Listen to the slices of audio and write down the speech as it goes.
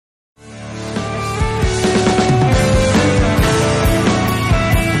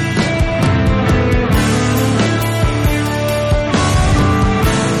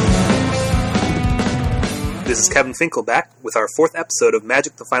This is Kevin Finkel back with our 4th episode of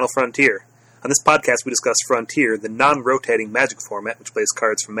Magic: The Final Frontier. On this podcast, we discuss Frontier, the non-rotating Magic format, which plays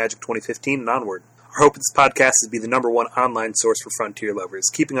cards from Magic 2015 and onward. Our hope with this podcast is to be the #1 online source for Frontier lovers,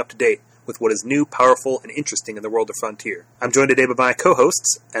 keeping up to date with what is new, powerful, and interesting in the world of Frontier. I'm joined today by my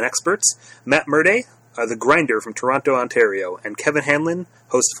co-hosts and experts, Matt Murday, the Grinder from Toronto, Ontario, and Kevin Hanlon,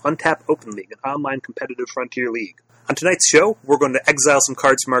 host of Untap Open League, an online competitive Frontier league. On tonight's show, we're going to exile some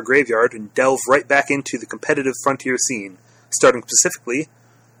cards from our graveyard and delve right back into the competitive Frontier scene, starting specifically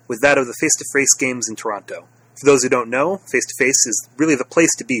with that of the face-to-face games in Toronto. For those who don't know, face-to-face is really the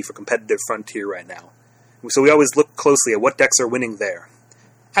place to be for competitive Frontier right now. So we always look closely at what decks are winning there.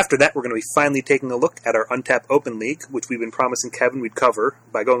 After that, we're going to be finally taking a look at our Untap Open League, which we've been promising Kevin we'd cover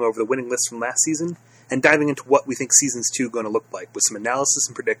by going over the winning list from last season, and diving into what we think Seasons 2 going to look like, with some analysis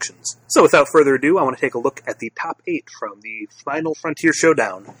and predictions. So without further ado, I want to take a look at the top 8 from the final Frontier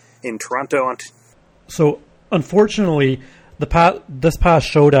Showdown in Toronto. So, unfortunately, this past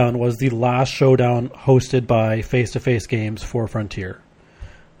Showdown was the last Showdown hosted by face-to-face games for Frontier.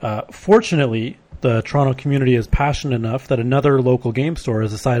 Fortunately, the Toronto community is passionate enough that another local game store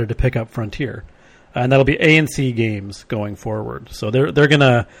has decided to pick up Frontier. And that'll be A&C Games going forward. So they're going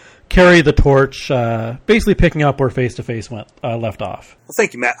to carry the torch, basically picking up where face-to-face left off. Well,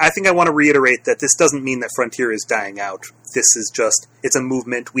 thank you, Matt. I think I want to reiterate that this doesn't mean that Frontier is dying out. This is just, it's a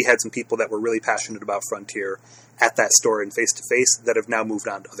movement. We had some people that were really passionate about Frontier at that store in face-to-face that have now moved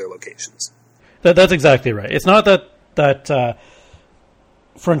on to other locations. That's exactly right. It's not that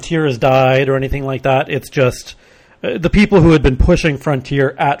Frontier has died or anything like that. It's just the people who had been pushing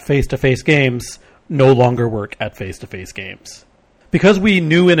Frontier at face-to-face games no longer work at face-to-face games. Because we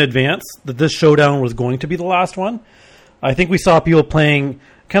knew in advance that this Showdown was going to be the last one, I think we saw people playing,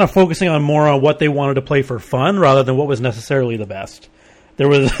 kind of focusing on more on what they wanted to play for fun rather than what was necessarily the best. There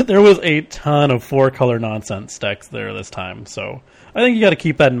was a ton of 4-color nonsense decks there this time, so I think you got to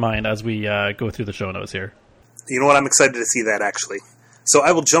keep that in mind as we go through the show notes here. You know what? I'm excited to see that, actually. So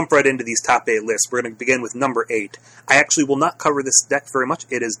I will jump right into these top 8 lists. We're going to begin with number 8. I actually will not cover this deck very much.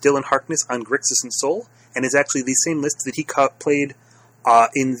 It is Dylan Harkness on Grixis and Soul, and is actually the same list that he played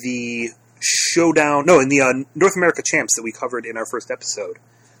in the Showdown, in the North America Champs that we covered in our first episode.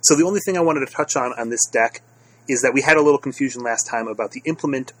 So the only thing I wanted to touch on this deck is that we had a little confusion last time about the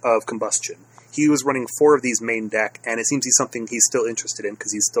implement of Combustion. He was running 4 of these main deck, and it seems he's something he's still interested in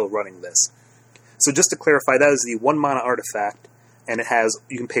because he's still running this. So just to clarify, that is the 1-mana artifact, and it has,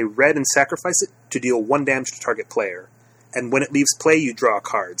 you can pay red and sacrifice it to deal 1 damage to target player. And when it leaves play, you draw a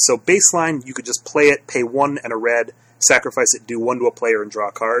card. So baseline, you could just play it, pay 1 and a red, sacrifice it, do 1 to a player, and draw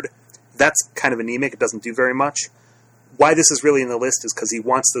a card. That's kind of anemic. It doesn't do very much. Why this is really in the list is because he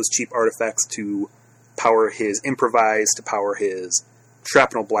wants those cheap artifacts to power his Improvise, to power his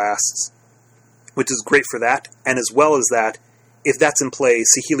Shrapnel Blasts, which is great for that. And as well as that, if that's in play,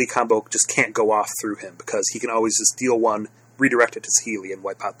 Saheeli combo just can't go off through him because he can always just deal 1, redirect it to Saheeli, and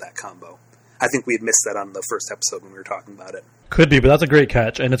wipe out that combo. I think we had missed that on the first episode when we were talking about it. Could be, but that's a great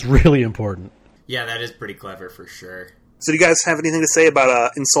catch, and it's really important. Yeah, that is pretty clever for sure. So do you guys have anything to say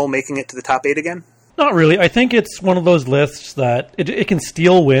about Ensoul making it to the top 8 again? Not really. I think it's one of those lists that it can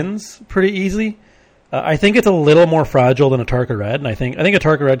steal wins pretty easily. I think it's a little more fragile than Atarka Red, and I think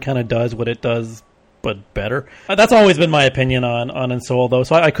Atarka Red kind of does what it does, but better. That's always been my opinion on Ensoul, though,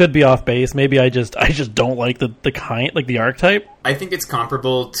 so I could be off base. Maybe I just don't like the kind, like the archetype. I think it's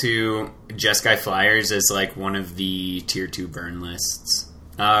comparable to Jeskai Flyers as like one of the tier 2 burn lists.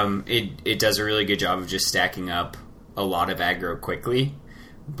 It does a really good job of just stacking up a lot of aggro quickly,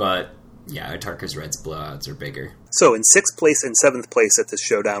 but yeah, Atarka's Red's blowouts are bigger. So in 6th place and 7th place at this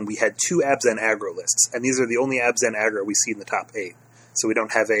Showdown, we had 2 Abzan aggro lists, and these are the only Abzan aggro we see in the top 8. So we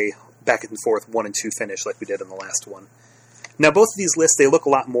don't have a back and forth 1 and 2 finish like we did in the last one. Now both of these lists, they look a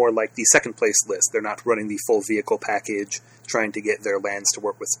lot more like the 2nd place list. They're not running the full vehicle package, trying to get their lands to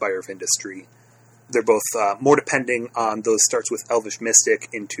work with Spire of Industry. They're both more depending on those starts with Elvish Mystic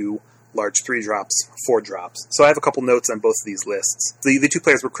into large 3-drops, 4-drops. So I have a couple notes on both of these lists. The 2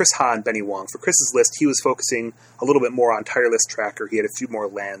 players were Chris Ha and Benny Wong. For Chris's list, he was focusing a little bit more on Tireless Tracker. He had a few more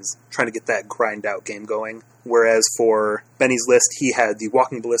lands, trying to get that grind-out game going. Whereas for Benny's list, he had the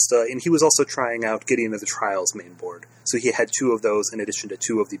Walking Ballista, and he was also trying out Gideon of the Trials main board. So he had 2 of those in addition to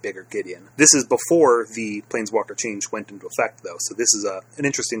 2 of the bigger Gideon. This is before the Planeswalker change went into effect, though, so this is an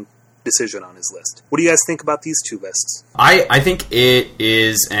interesting decision on his list. What do you guys think about these 2 lists? I think it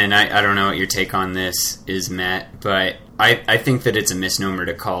is, and I don't know what your take on this is, Matt, but I think that it's a misnomer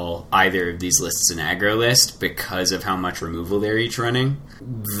to call either of these lists an aggro list because of how much removal they're each running.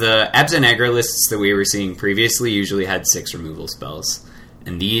 The Abzan aggro lists that we were seeing previously usually had 6 removal spells,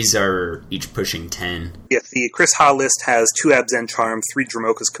 and these are each pushing 10. Yeah, the Chris Ha list has 2 Abzan Charm, 3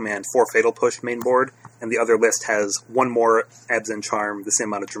 Dromoka's Command, 4 Fatal Push main board, and the other list has 1 more Abzan Charm, the same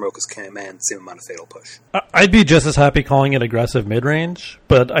amount of Dromoka's Command, the same amount of Fatal Push. I'd be just as happy calling it aggressive mid-range,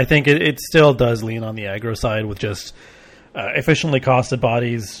 but I think it still does lean on the aggro side with just efficiently costed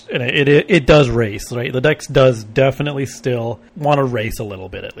bodies, and it does race, right? The decks does definitely still want to race a little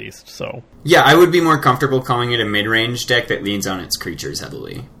bit at least, so... Yeah, I would be more comfortable calling it a mid-range deck that leans on its creatures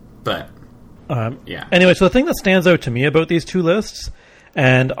heavily, but... yeah. Anyway, so the thing that stands out to me about these 2 lists,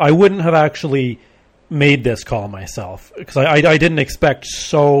 and I wouldn't have actually made this call myself, because I didn't expect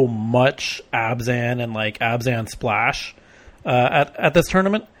so much Abzan and like Abzan Splash at this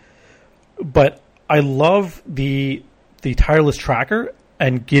tournament, but I love the Tireless Tracker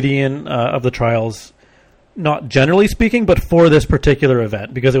and Gideon of the Trials, not generally speaking, but for this particular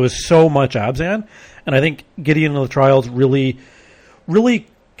event, because it was so much Abzan, and I think Gideon of the Trials really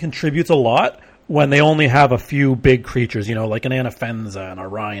contributes a lot when they only have a few big creatures, like an Anafenza and a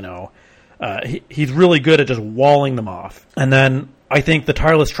Rhino. He's really good at just walling them off. And then I think the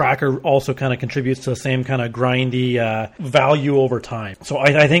Tireless Tracker also kind of contributes to the same kind of grindy value over time. So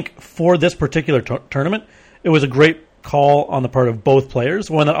I think for this particular tournament, it was a great call on the part of both players,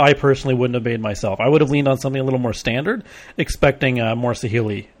 one that I personally wouldn't have made myself. I would have leaned on something a little more standard, expecting more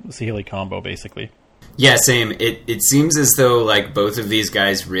Saheeli combo, basically. Yeah, same. It seems as though like both of these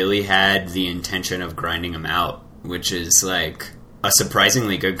guys really had the intention of grinding them out, which is like a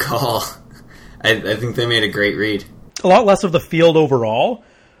surprisingly good call. I think they made a great read. A lot less of the field overall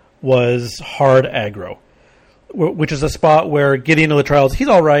was hard aggro, which is a spot where Gideon of the Trials, he's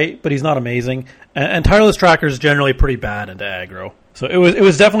all right, but he's not amazing. And Tireless Tracker is generally pretty bad into aggro. So it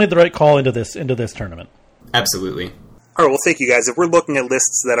was definitely the right call into this tournament. Absolutely. All right, well, thank you, guys. If we're looking at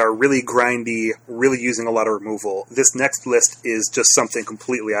lists that are really grindy, really using a lot of removal, this next list is just something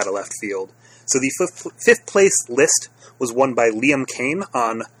completely out of left field. So the fifth place list was won by Liam Kane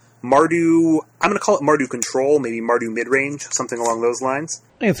on Mardu, I'm going to call it Mardu Control, maybe Mardu Midrange, something along those lines.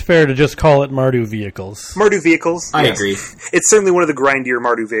 I think it's fair to just call it Mardu Vehicles. Mardu Vehicles. I yes. agree. It's certainly one of the grindier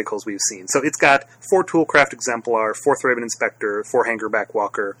Mardu vehicles we've seen. So it's got 4 Toolcraft Exemplar, 4 Thraben Inspector, 4 Hangerback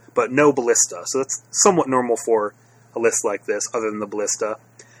Walker, but no Ballista. So that's somewhat normal for a list like this, other than the Ballista.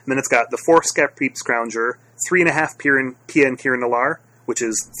 And then it's got the 4 Scapreep Scrounger, 3.5 Pia and Kieran Nalaar, which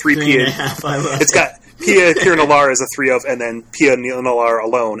is 3 Pia. It's got Pia Kieran Nalaar as a 3 of, and then Pia Nalaar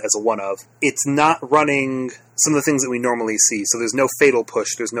alone as a 1 of. It's not running some of the things that we normally see. So there's no Fatal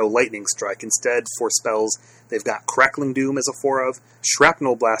Push, there's no Lightning Strike. Instead, for spells, they've got Crackling Doom as a 4 of,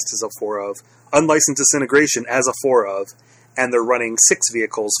 Shrapnel Blast as a 4 of, Unlicensed Disintegration as a 4 of, and they're running 6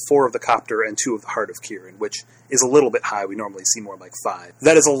 vehicles, 4 of the Copter and 2 of the Heart of Kieran, which is a little bit high. We normally see more like 5.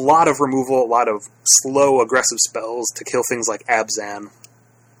 That is a lot of removal, a lot of slow, aggressive spells to kill things like Abzan.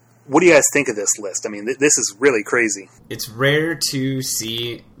 What do you guys think of this list? I mean, this is really crazy. It's rare to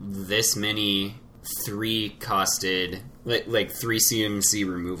see this many 3-costed, like 3 CMC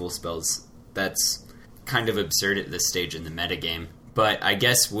removal spells. That's kind of absurd at this stage in the metagame. But I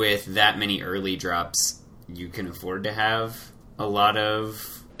guess with that many early drops, you can afford to have a lot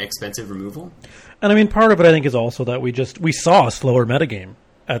of expensive removal. And I mean, part of it I think is also that we saw a slower metagame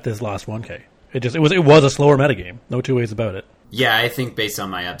at this last 1K. It was a slower metagame. No two ways about it. Yeah, I think based on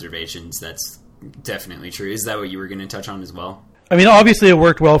my observations, that's definitely true. Is that what you were going to touch on as well? I mean, obviously it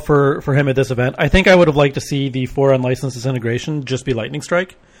worked well for him at this event. I think I would have liked to see the 4 Unlicensed Disintegration just be Lightning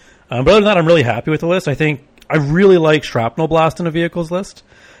Strike. But other than that, I'm really happy with the list. I really like Shrapnel Blast in a vehicles list,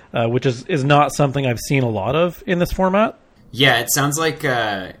 which is not something I've seen a lot of in this format. Yeah, it sounds like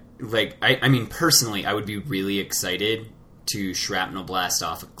I mean, personally, I would be really excited to Shrapnel Blast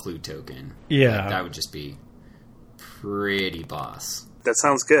off a Clue token. Yeah. That would just be pretty boss. That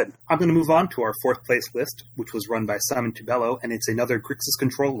sounds good. I'm going to move on to our 4th place list, which was run by Simon Tubello, and it's another Grixis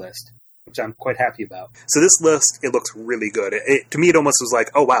Control list, which I'm quite happy about. So this list, it looks really good. To me, it almost was like,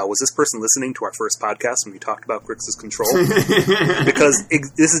 oh wow, was this person listening to our first podcast when we talked about Grixis Control? Because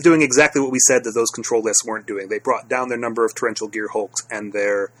this is doing exactly what we said that those control lists weren't doing. They brought down their number of Torrential Gear Hulks and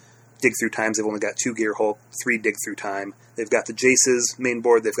their dig through times. They've only got 2 Gear Hulk, 3 dig through time. They've got the Jace's main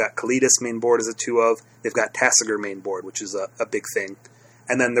board. They've got Kalidas main board as a 2 of. They've got Tasigur main board, which is a big thing.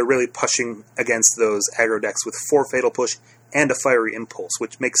 And then they're really pushing against those aggro decks with 4 Fatal Push and a Fiery Impulse,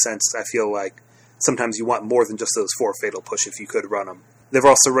 which makes sense. I feel like sometimes you want more than just those 4 Fatal Push if you could run them. They're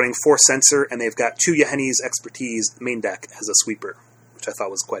also running 4 Censor, and they've got 2 Yahenni's Expertise main deck as a sweeper, which I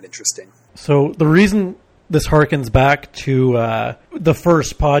thought was quite interesting. So the reason this harkens back to the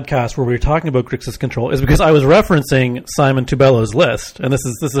first podcast where we were talking about Grixis Control is because I was referencing Simon Tubello's list, and this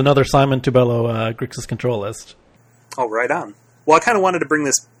is another Simon Tubello Grixis Control list. Oh, right on. Well, I kind of wanted to bring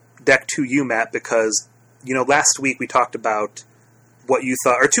this deck to you, Matt, because, last week we talked about what you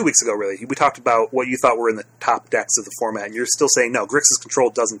thought, or 2 weeks ago, really, we talked about what you thought were in the top decks of the format, and you're still saying, no, Grixis Control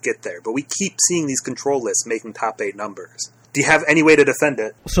doesn't get there. But we keep seeing these control lists making top 8 numbers. Do you have any way to defend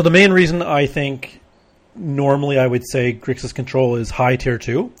it? So the main reason I think normally I would say Grixis Control is high tier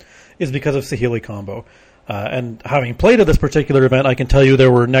 2 is because of Saheeli combo. And having played at this particular event, I can tell you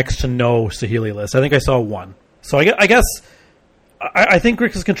there were next to no Saheeli lists. I think I saw one. So I guess I think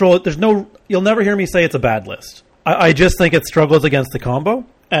Grixis Control, you'll never hear me say it's a bad list. I just think it struggles against the combo,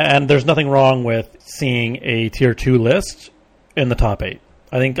 and there's nothing wrong with seeing a tier 2 list in the top 8.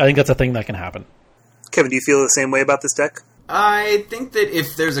 I think that's a thing that can happen. Kevin, do you feel the same way about this deck? I think that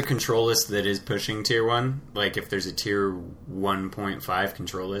if there's a control list that is pushing tier 1, like if there's a tier 1.5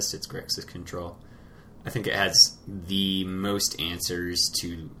 control list, it's Grixis Control. I think it has the most answers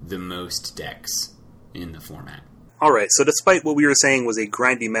to the most decks in the format. Alright, so despite what we were saying was a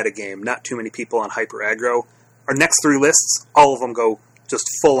grindy metagame, not too many people on hyper aggro, our next 3 lists, all of them go just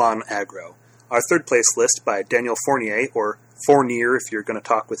full-on aggro. Our third place list by Daniel Fournier, or Fournier if you're going to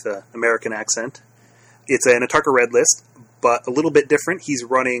talk with an American accent. It's an Atarka Red list, but a little bit different. He's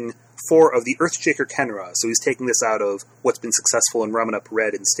running 4 of the Earthshaker Kenra, so he's taking this out of what's been successful in Ramen Up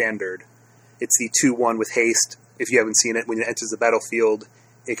Red in Standard. It's the 2-1 with haste. If you haven't seen it, when it enters the battlefield,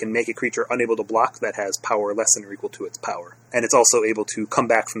 it can make a creature unable to block that has power less than or equal to its power. And it's also able to come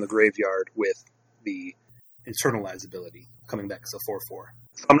back from the graveyard with the Internalize ability, coming back as a 4-4.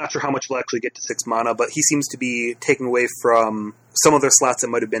 I'm not sure how much we'll actually get to 6 mana, but he seems to be taking away from some of their slots that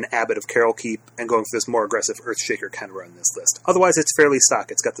might have been Abbot of Carol Keep and going for this more aggressive Earthshaker Kenra in this list. Otherwise, it's fairly stock.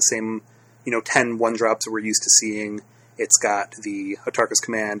 It's got the same, 10 1-drops that we're used to seeing. It's got the Atarka's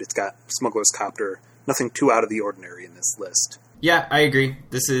Command. It's got Smuggler's Copter. Nothing too out of the ordinary in this list. Yeah, I agree.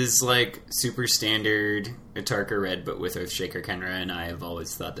 This is like super standard Atarka Red, but with Earthshaker Kenra, and I have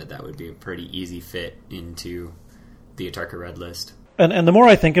always thought that would be a pretty easy fit into the Atarka Red list. And the more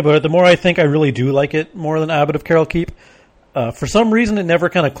I think about it, the more I think I really do like it more than Abbot of Carol Keep. For some reason, it never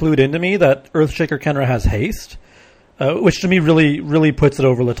kind of clued into me that Earthshaker Kenra has haste, which to me really, really puts it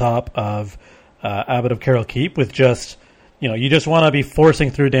over the top of Abbot of Carol Keep with just, you just want to be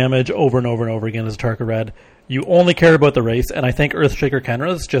forcing through damage over and over and over again as Atarka Red. You only care about the race, and I think Earthshaker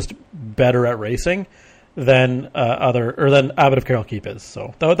Kenra is just better at racing than than Abbot of Carol Keep is.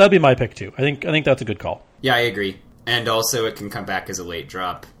 So that'd be my pick too. I think that's a good call. Yeah, I agree. And also, it can come back as a late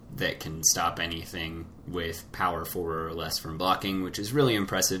drop that can stop anything with power 4 or less from blocking, which is really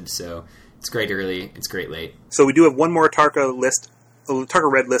impressive. So it's great early, it's great late. So we do have one more Atarka list, the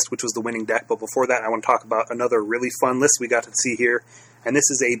Atarka Red list, which was the winning deck. But before that, I want to talk about another really fun list we got to see here. And this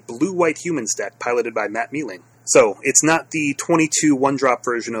is a blue-white humans deck piloted by Matt Mealing. So it's not the 22 1-drop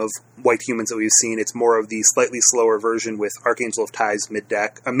version of white humans that we've seen. It's more of the slightly slower version with Archangel of Ties main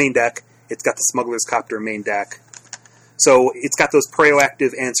deck. It's got the Smuggler's Copter main deck. So it's got those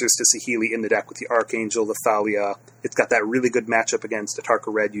proactive answers to Saheeli in the deck with the Archangel, the Thalia. It's got that really good matchup against Atarka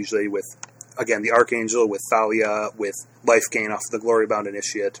Red, usually with, again, the Archangel, with Thalia, with life gain off the Glorybound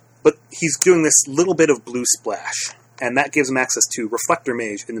Initiate. But he's doing this little bit of blue splash, and that gives him access to Reflector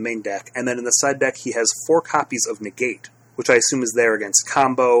Mage in the main deck. And then in the side deck, he has 4 copies of Negate, which I assume is there against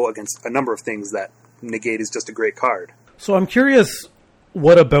combo, against a number of things that Negate is just a great card. So I'm curious,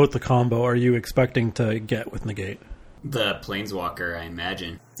 what about the combo are you expecting to get with Negate? The Planeswalker, I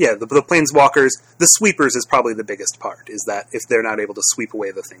imagine. Yeah, the Planeswalkers, the sweepers is probably the biggest part, is that if they're not able to sweep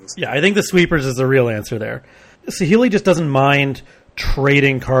away the things. Yeah, I think the sweepers is the real answer there. Saheeli just doesn't mind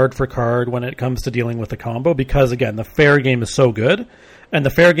trading card for card when it comes to dealing with the combo because, again, the fair game is so good, and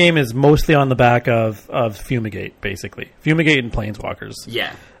the fair game is mostly on the back of Fumigate, basically. Fumigate and Planeswalkers.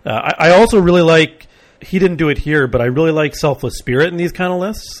 Yeah. I also really like, he didn't do it here, but I really like Selfless Spirit in these kind of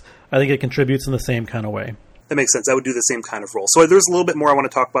lists. I think it contributes in the same kind of way. That makes sense. I would do the same kind of role. So there's a little bit more I want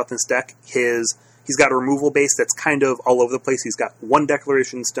to talk about this deck. He's got a removal base that's kind of all over the place. He's got 1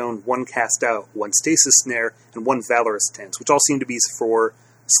 Declaration Stone, 1 Cast Out, 1 Stasis Snare, and 1 Valorous Stance, which all seem to be for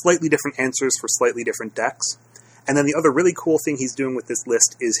slightly different answers for slightly different decks. And then the other really cool thing he's doing with this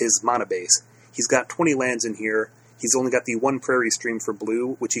list is his mana base. He's got 20 lands in here. He's only got the 1 Prairie Stream for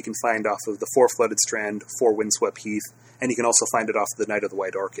blue, which he can find off of the 4 Flooded Strand, 4 Windswept Heath, and he can also find it off of the Knight of the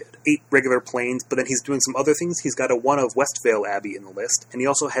White Orchid. 8 regular plains, but then he's doing some other things. He's got a 1 of Westvale Abbey in the list, and he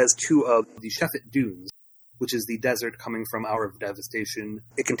also has 2 of the Sheffet Dunes, which is the desert coming from Hour of Devastation.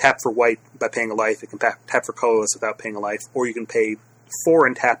 It can tap for white by paying a life, it can tap for colorless without paying a life, or you can pay 4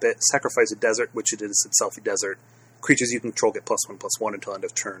 and tap it, sacrifice a desert, which it is itself a desert. Creatures you control get +1/+1 until end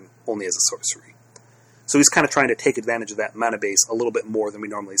of turn, only as a sorcery. So he's kind of trying to take advantage of that mana base a little bit more than we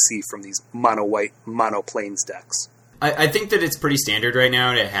normally see from these mono-white, mono-plains decks. I think that it's pretty standard right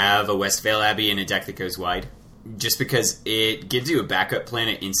now to have a Westvale Abbey in a deck that goes wide, just because it gives you a backup plan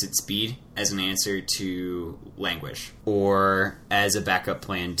at instant speed as an answer to Languish, or as a backup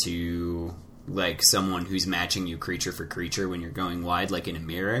plan to like someone who's matching you creature for creature when you're going wide, like in a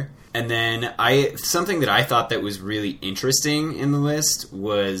mirror. And then something that I thought that was really interesting in the list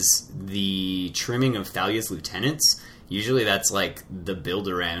was the trimming of Thalia's Lieutenants. Usually that's like the build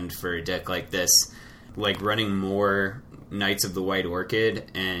around for a deck like this, like running more Knights of the White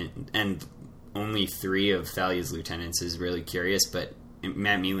Orchid and only 3 of Thalia's Lieutenants is really curious, but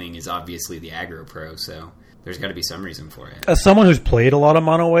Matt Mealing is obviously the aggro pro, so there's got to be some reason for it. As someone who's played a lot of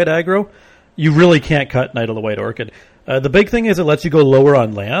mono white aggro, you really can't cut Knight of the White Orchid. The big thing is it lets you go lower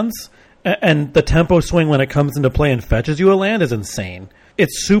on lands, and the tempo swing when it comes into play and fetches you a land is insane.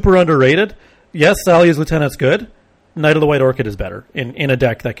 It's super underrated. Yes, Thalia's Lieutenant's good. Knight of the White Orchid is better in a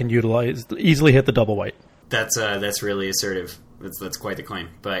deck that can easily hit the double white. That's really assertive. That's quite the claim.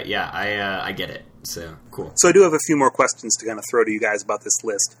 But yeah, I get it. So cool. So I do have a few more questions to kind of throw to you guys about this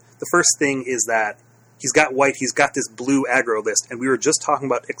list. The first thing is that he's got white, he's got this blue aggro list, and we were just talking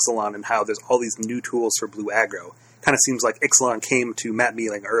about Ixalan and how there's all these new tools for blue aggro. Kind of seems like Ixalan came to Matt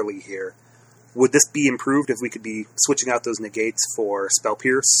Mealing early here. Would this be improved if we could be switching out those negates for Spell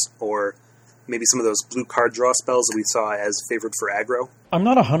Pierce, or maybe some of those blue card draw spells that we saw as favored for aggro? I'm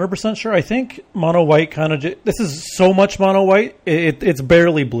not 100% sure. I think mono white kind of... This is so much mono white, it's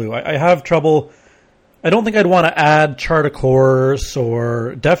barely blue. I have trouble... I don't think I'd want to add Chart of Course,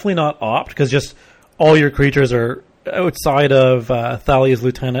 or definitely not Opt, because just all your creatures are outside of Thalia's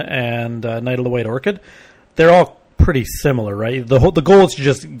Lieutenant and Knight of the White Orchid. They're all pretty similar, right? The goal is to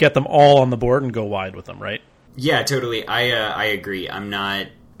just get them all on the board and go wide with them, right? Yeah, totally. I agree. I'm not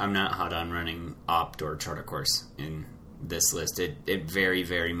hot on running Opt or Chart of Course in this list. It very,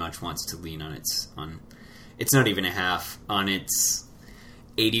 very much wants to lean on it's not even a half, on its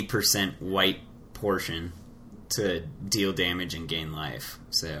 80% white portion to deal damage and gain life.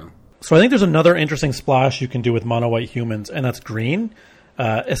 So I think there's another interesting splash you can do with mono white humans, and that's green,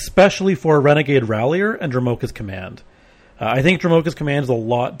 especially for Renegade Rallier and Dromoka's Command. I think Dromoka's Command is a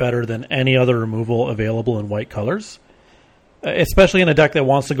lot better than any other removal available in white colors, especially in a deck that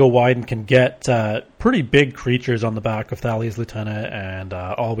wants to go wide and can get pretty big creatures on the back of Thalia's Lieutenant and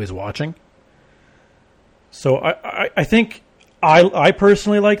Always Watching. So I think I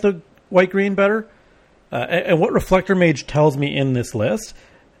personally like the white-green better. And what Reflector Mage tells me in this list,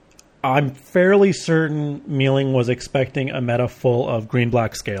 I'm fairly certain Mealing was expecting a meta full of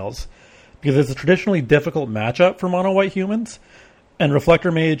green-black Scales, because it's a traditionally difficult matchup for mono-white humans, and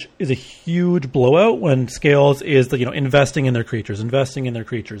Reflector Mage is a huge blowout when Scales is investing in their creatures,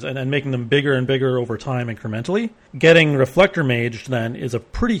 and making them bigger and bigger over time incrementally. Getting Reflector Mage then is a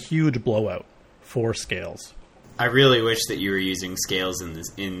pretty huge blowout for Scales. I really wish that you were using Scales in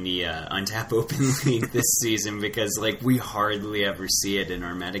the Untap Open League this season, because we hardly ever see it in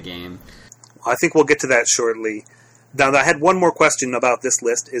our metagame. I think we'll get to that shortly. Now, I had one more question about this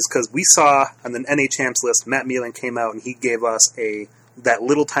list, is because we saw on the NA Champs list, Matt Mealing came out and he gave us that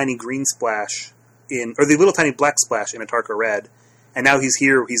little tiny green splash or the little tiny black splash in Atarka Red, and now he's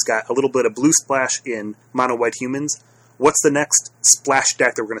here, he's got a little bit of blue splash in Mono White Humans. What's the next splash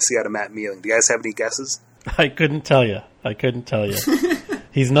deck that we're going to see out of Matt Mealing? Do you guys have any guesses? I couldn't tell you.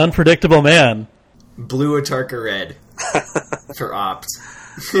 He's an unpredictable man. Blue Atarka Red for Opt.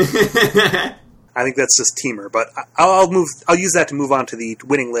 I think that's just Teamer, but I'll use that to move on to the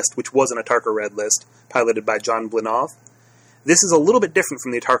winning list, which was an Atarka Red list, piloted by John Blinov. This is a little bit different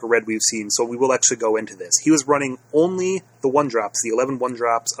from the Atarka Red we've seen, so we will actually go into this. He was running only the 1-drops, the 11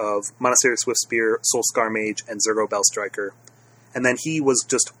 1-drops of Monastery Swiftspear, Soul Scar Mage, and Zergo Bellstriker. And then he was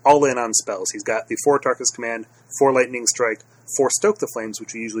just all in on spells. He's got the 4 Atarka's Command, 4 Lightning Strike, 4 Stoke the Flames,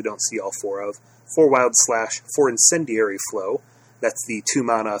 which we usually don't see all 4 of, 4 Wild Slash, 4 Incendiary Flow. That's the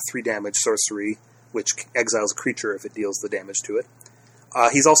 2-mana, 3 damage sorcery, which exiles a creature if it deals the damage to it.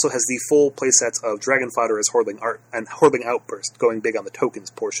 He also has the full playsets of Dragon Fodder as Hordeling Outburst, going big on the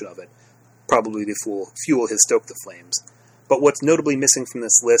tokens portion of it, probably to fuel his Stoke the Flames. But what's notably missing from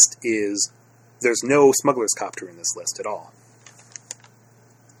this list is there's no Smuggler's Copter in this list at all.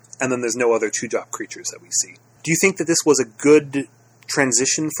 And then there's no other 2-drop creatures that we see. Do you think that this was a good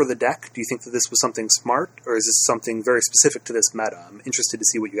transition for the deck? Do you think that this was something smart, or is this something very specific to this meta? I'm interested to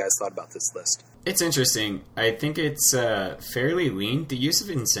see what you guys thought about this list. It's interesting. I think it's fairly lean. The use of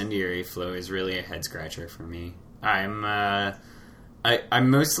Incendiary Flow is really a head-scratcher for me. I'm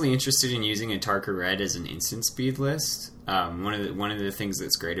mostly interested in using Atarka Red as an instant speed list. One of the things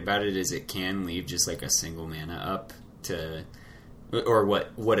that's great about it is it can leave just a single mana up to or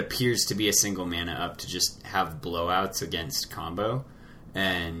what appears to be a single mana up to just have blowouts against combo.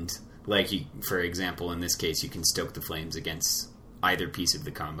 And for example, in this case, you can stoke the flames against either piece of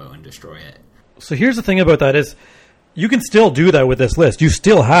the combo and destroy it. So here's the thing about that is you can still do that with this list. You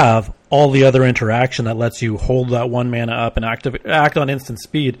still have all the other interaction that lets you hold that 1 mana up and act on instant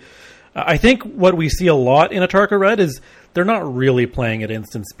speed. I think what we see a lot in Atarka Red is they're not really playing at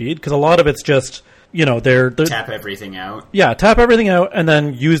instant speed, because a lot of it's just, they're tap everything out. Yeah, tap everything out and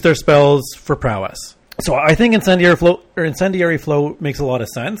then use their spells for prowess. So I think Incendiary Flow makes a lot of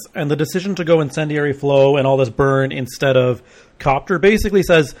sense, and the decision to go Incendiary Flow and all this burn instead of Copter basically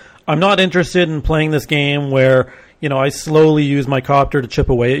says, I'm not interested in playing this game where, I slowly use my Copter to chip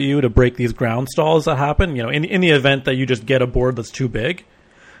away at you to break these ground stalls that happen, in the event that you just get a board that's too big.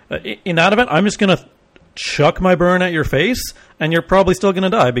 In that event, I'm just going to chuck my burn at your face, and you're probably still going to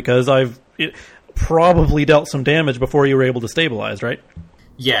die, because I've probably dealt some damage before you were able to stabilize, right?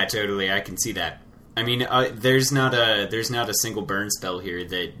 Yeah, totally. I can see that. I mean, there's not a single burn spell here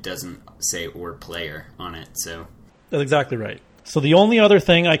that doesn't say or player on it. So that's exactly right. So the only other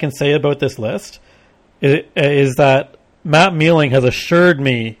thing I can say about this list is that Matt Mealing has assured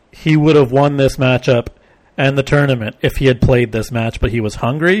me he would have won this matchup and the tournament if he had played this match, but he was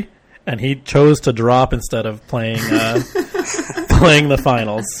hungry and he chose to drop instead of playing playing the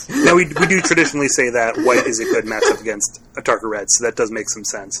finals. Now we do traditionally say that white is a good matchup against Atarka Red, so that does make some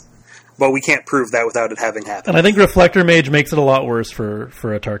sense. But we can't prove that without it having happened. And I think Reflector Mage makes it a lot worse for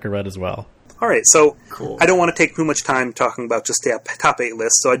Atarka Red as well. All right, so cool. I don't want to take too much time talking about just the top 8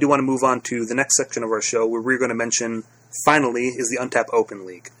 list, so I do want to move on to the next section of our show, where we're going to mention, finally, is the Untap Open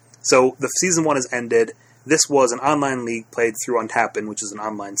League. So the Season 1 has ended. This was an online league played through Untappin', which is an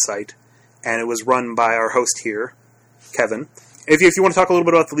online site, and it was run by our host here, Kevin. If you want to talk a little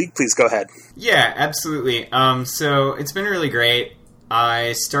bit about the league, please go ahead. Yeah, absolutely. So it's been really great.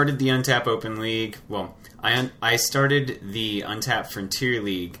 I started the Untap Open League. Well, I started the Untap Frontier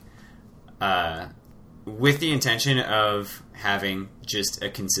League with the intention of having just a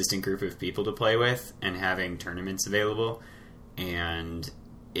consistent group of people to play with and having tournaments available. And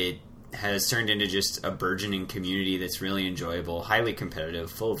it has turned into just a burgeoning community that's really enjoyable, highly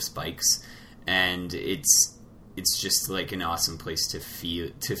competitive, full of spikes, and it's just like an awesome place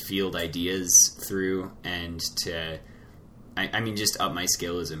to field ideas through and to just up my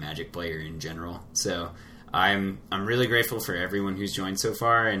skill as a Magic player in general. So I'm really grateful for everyone who's joined so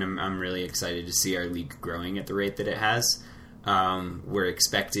far, and I'm really excited to see our league growing at the rate that it has. We're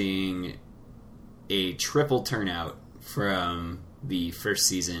expecting a triple turnout from the first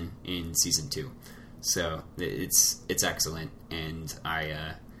season in Season 2. So it's excellent, and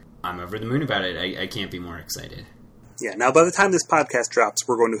I'm over the moon about it. I can't be more excited. Yeah, now by the time this podcast drops,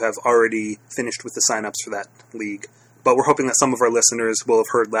 we're going to have already finished with the sign-ups for that league. But we're hoping that some of our listeners will have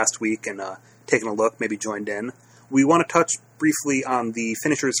heard last week and taken a look, maybe joined in. We want to touch briefly on the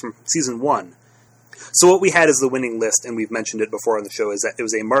finishers from Season 1. So what we had as the winning list, and we've mentioned it before on the show, is that it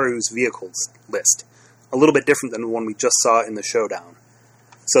was a Maru's Vehicles list. A little bit different than the one we just saw in the showdown.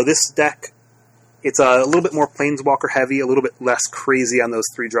 So this deck, it's a little bit more Planeswalker heavy, a little bit less crazy on those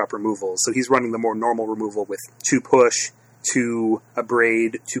 3-drop removals. So he's running the more normal removal with 2 Push, 2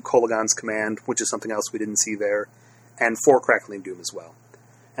 Abrade, 2 Kolaghan's Command, which is something else we didn't see there, and 4 Crackling Doom as well.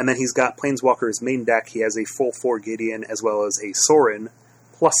 And then he's got Planeswalker's main deck. He has a full 4 Gideon as well as a Sorin,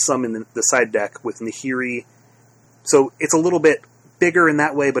 plus some in the side deck with Nahiri. So it's a little bit bigger in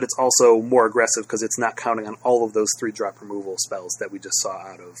that way, but it's also more aggressive because it's not counting on all of those 3-drop removal spells that we just saw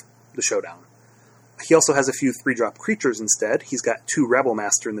out of the showdown. He also has a few 3-drop creatures instead. He's got 2 Rebel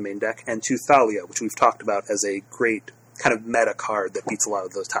Master in the main deck and 2 Thalia, which we've talked about as a great kind of meta card that beats a lot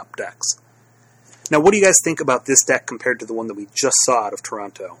of those top decks. Now, what do you guys think about this deck compared to the one that we just saw out of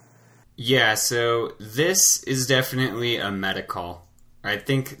Toronto? Yeah, so this is definitely a meta call. I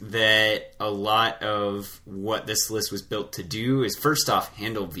think that a lot of what this list was built to do is, first off,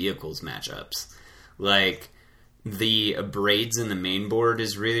 handle vehicles matchups. Like, the Abrades in the main board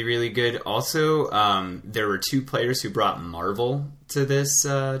is really, really good. Also, there were 2 players who brought Marvel to this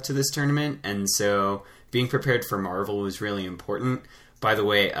tournament, and so being prepared for Marvel was really important. By the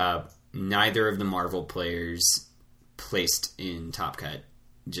way, neither of the Marvel players placed in Top Cut.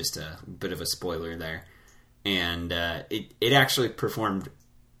 Just a bit of a spoiler there. And it actually performed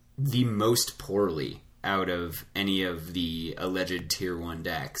the most poorly out of any of the alleged Tier 1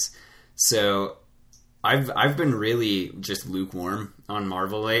 decks. So I've been really just lukewarm on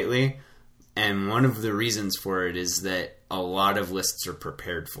Marvel lately, and one of the reasons for it is that a lot of lists are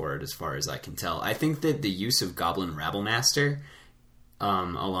prepared for it as far as I can tell. I think that the use of Goblin Rabblemaster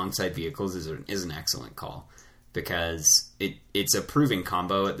alongside vehicles is an excellent call. because it's a proven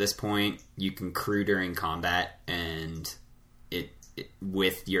combo at this point. You can crew during combat and it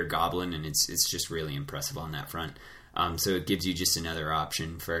with your goblin, and it's just really impressive on that front. So it gives you just another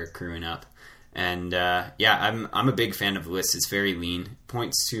option for crewing up. And I'm a big fan of the list. It's very lean.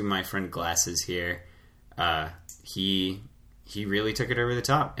 Points to my friend Glasses here. He really took it over the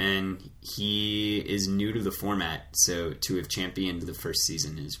top, and he is new to the format, so to have championed the first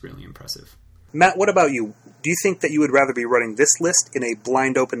season is really impressive. Matt, what about you? Do you think that you would rather be running this list in a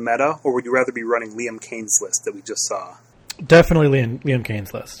blind open meta, or would you rather be running Liam Kane's list that we just saw? Definitely Liam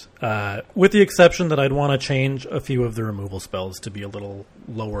Kane's list. With the exception that I'd want to change a few of the removal spells to be a little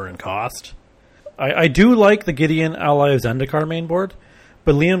lower in cost. I do like the Gideon Ally of Zendikar main board,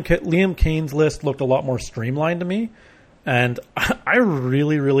 but Liam Kane's list looked a lot more streamlined to me, and I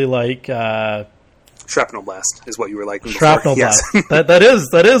really, really like... Shrapnel Blast is what you were liking before. Shrapnel Blast. Yes.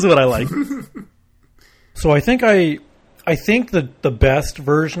 that is what I like. So I think that the best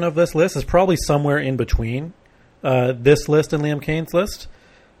version of this list is probably somewhere in between this list and Liam Kane's list.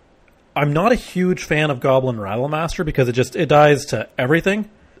 I'm not a huge fan of Goblin Rattlemaster because it dies to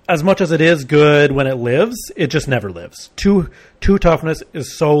everything. As much as it is good when it lives, it just never lives. Two toughness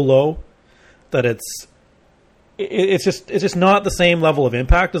is so low that it's just not the same level of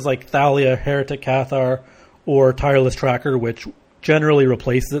impact as like Thalia, Heretic Cathar, or Tireless Tracker, which generally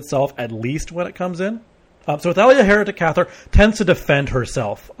replaces itself at least when it comes in. So Thalia, Heretic Cathar tends to defend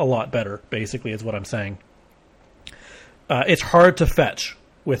herself a lot better, basically, is what I'm saying. It's hard to fetch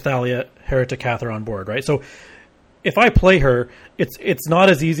with Thalia, Heretic Cathar on board, right? So if I play her, it's not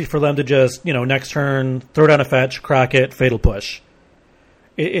as easy for them to just, next turn, throw down a fetch, crack it, fatal push.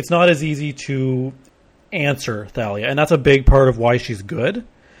 It's not as easy to answer Thalia, and that's a big part of why she's good,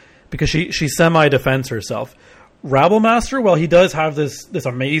 because she semi-defends herself. Rabblemaster, well, he does have this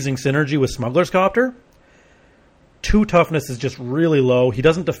amazing synergy with Smuggler's Copter. 2 toughness is just really low. He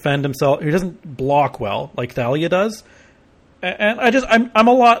doesn't defend himself. He doesn't block well like Thalia does. And I'm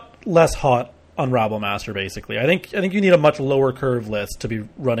a lot less hot on Rabblemaster, basically. I think you need a much lower curve list to be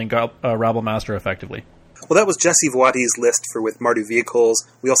running Rabblemaster effectively. Well, that was Jesse Voiti's list for with Mardu vehicles.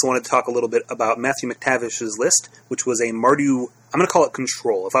 We also wanted to talk a little bit about Matthew McTavish's list, which was a Mardu, I'm going to call it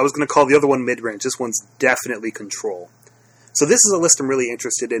control. If I was going to call the other one mid-range, this one's definitely control. So this is a list I'm really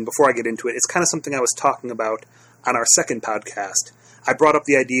interested in. Before I get into it, it's kind of something I was talking about on our second podcast. I brought up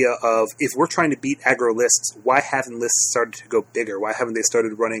the idea of, if we're trying to beat aggro lists, why haven't lists started to go bigger? Why haven't they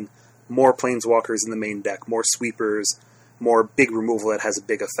started running more Planeswalkers in the main deck, more sweepers, more big removal that has a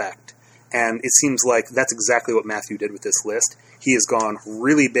big effect? And it seems like that's exactly what Matthew did with this list. He has gone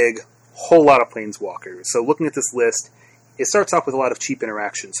really big, whole lot of Planeswalkers. So looking at this list, it starts off with a lot of cheap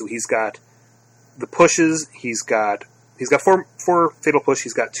interaction. So he's got the pushes, he's got 4 Fatal Push,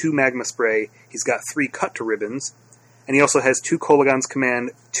 he's got 2 Magma Spray, he's got 3 Cut to Ribbons, and he also has 2 Kolaghan's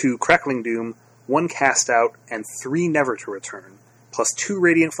Command, 2 Crackling Doom, 1 Cast Out, and 3 Never to Return, plus 2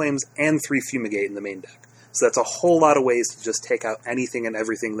 Radiant Flames and 3 Fumigate in the main deck. So that's a whole lot of ways to just take out anything and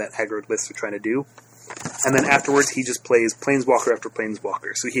everything that aggro lists are trying to do. And then afterwards, he just plays Planeswalker after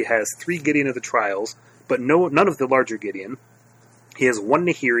Planeswalker. So he has 3 Gideon of the Trials, but none of the larger Gideon. He has 1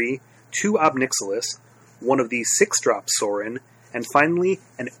 Nahiri, 2 Ob Nixilis, 1 of the 6-drop Sorin, and finally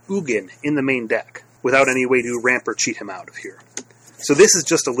an Ugin in the main deck, without any way to ramp or cheat him out of here. So this is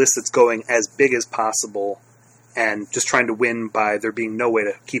just a list that's going as big as possible, and just trying to win by there being no way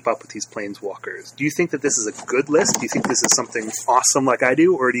to keep up with these Planeswalkers. Do you think that this is a good list? Do you think this is something awesome like I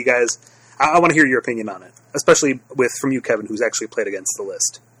do? Or do you guys... I want to hear your opinion on it. Especially from you, Kevin, who's actually played against the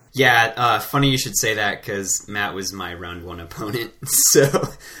list. Yeah, funny you should say that, because Matt was my round 1 opponent. So,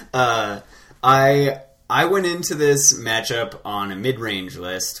 I went into this matchup on a mid-range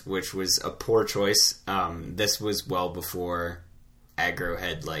list, which was a poor choice. This was well before aggro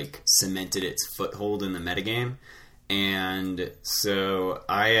had cemented its foothold in the metagame, and so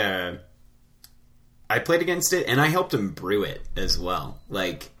I played against it, and I helped him brew it as well.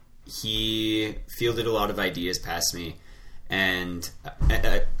 He fielded a lot of ideas past me, and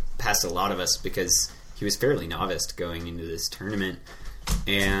past a lot of us, because he was fairly novice going into this tournament,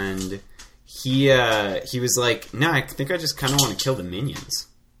 and he was like, "No, I think I just kind of want to kill the minions."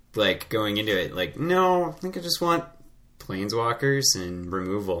 Going into it, no, I think I just want Planeswalkers and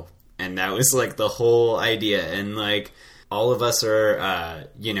removal. And that was the whole idea. And all of us are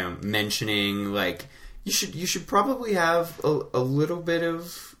mentioning you should probably have a little bit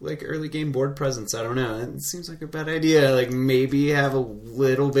of early game board presence. I don't know, it seems like a bad idea. Maybe have a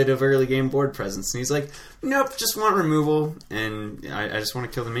little bit of early game board presence. And he's like, nope, just want removal, and I just want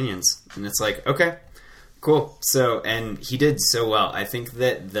to kill the minions. And it's okay, Cool. So, and he did so well. I think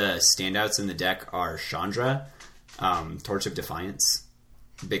that the standouts in the deck are Chandra, Torch of Defiance,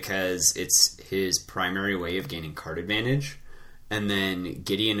 because it's his primary way of gaining card advantage. And then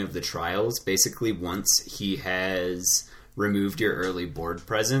Gideon of the Trials, basically once he has removed your early board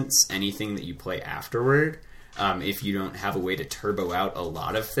presence, anything that you play afterward, if you don't have a way to turbo out a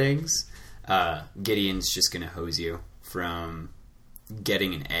lot of things, Gideon's just going to hose you from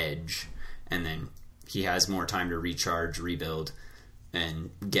getting an edge, and then he has more time to recharge, rebuild,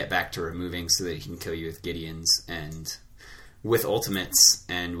 and get back to removing so that he can kill you with Gideons and with ultimates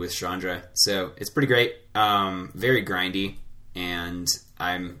and with Chandra. So it's pretty great. Very grindy, and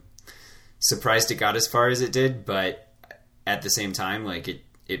I'm surprised it got as far as it did, but at the same time, like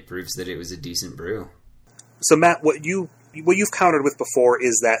it proves that it was a decent brew. So Matt, what you've countered with before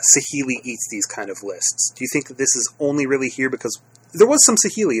is that Saheeli eats these kind of lists. Do you think that this is only really here because there was some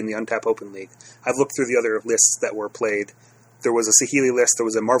Saheeli in the Untap Open League? I've looked through the other lists that were played. There was a Saheeli list, there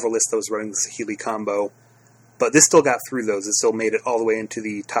was a Marvel list that was running the Saheeli combo, but this still got through those. It still made it all the way into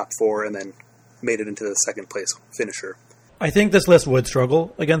the top 4 and then made it into the second place finisher. I think this list would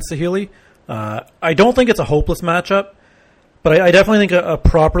struggle against Saheeli. I don't think it's a hopeless matchup, but I definitely think a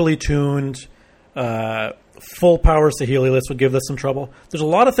properly tuned full power Saheeli list would give this some trouble. There's a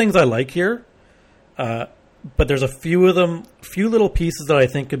lot of things I like here, but there's a few little pieces that I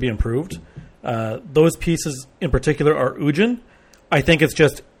think could be improved. Those pieces in particular are Ujin. I think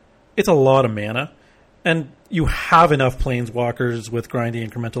it's a lot of mana, and you have enough planeswalkers with grindy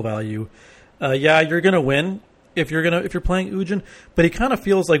incremental value. You're gonna win if you're playing Ujin, but he kind of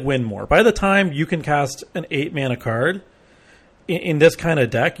feels like win more. By the time you can cast an 8 mana card in this kind of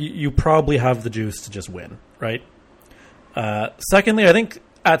deck, you probably have the juice to just win, right? Secondly, I think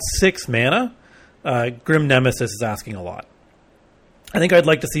at 6 mana, Grim Nemesis is asking a lot. I think I'd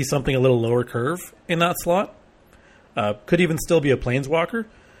like to see something a little lower curve in that slot. Could even still be a Planeswalker.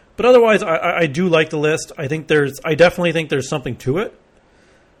 But otherwise, I do like the list. I definitely think there's something to it.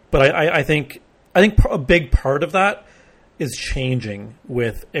 But I think a big part of that is changing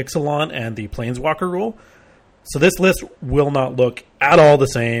with Ixalan and the Planeswalker rule. So this list will not look at all the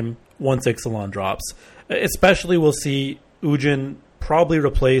same once Ixalan drops. Especially we'll see Ujin probably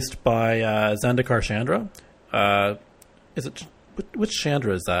replaced by Zendikar Chandra. Which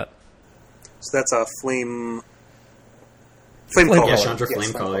Chandra is that? So that's a Flame Caller. Yeah, Chandra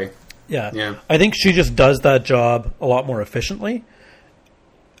Flame Caller. Yeah. I think she just does that job a lot more efficiently.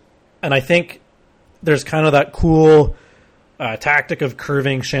 And I think there's kind of that cool tactic of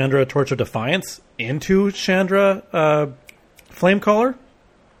curving Chandra Torch of Defiance into Chandra Flamecaller.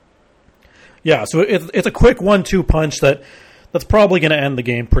 Yeah, so it's a quick 1-2 punch that's probably going to end the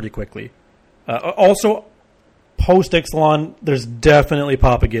game pretty quickly. Also, post Ixalan, there's definitely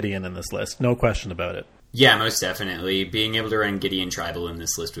Papa Gideon in this list. No question about it. Yeah, most definitely. Being able to run Gideon Tribal in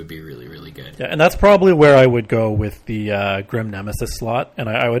this list would be really, really good. Yeah, and that's probably where I would go with the Grim Nemesis slot. And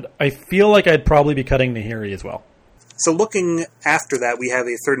I feel like I'd probably be cutting Nahiri as well. So looking after that, we have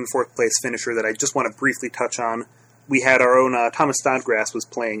a 3rd and 4th place finisher that I just want to briefly touch on. We had our own Thomas Snodgrass was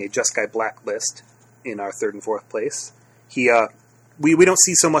playing a Jeskai Black list in our 3rd and 4th place. We don't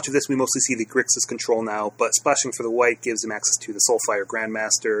see so much of this. We mostly see the Grixis control now, but splashing for the white gives him access to the Soulfire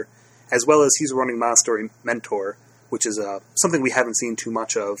Grandmaster, as well as he's running Monastery Mentor, which is something we haven't seen too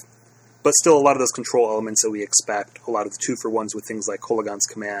much of. But still a lot of those control elements that we expect, a lot of the 2-for-1s with things like Holagon's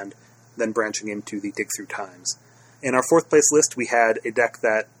Command, then branching into the Dig Through Times. In our 4th place list, we had a deck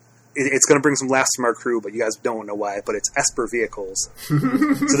that it's going to bring some laughs from our crew, but you guys don't know why, but it's Esper Vehicles. So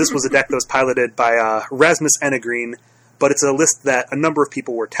this was a deck that was piloted by Rasmus Ennegreen, but it's a list that a number of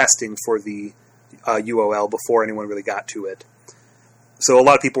people were testing for the UOL before anyone really got to it. So a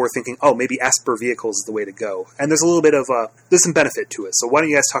lot of people were thinking, maybe Esper Vehicles is the way to go. And there's a little bit of, there's some benefit to it. So why don't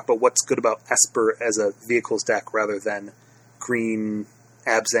you guys talk about what's good about Esper as a Vehicles deck rather than Green,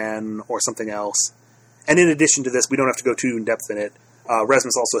 Abzan, or something else? And in addition to this, we don't have to go too in-depth in it.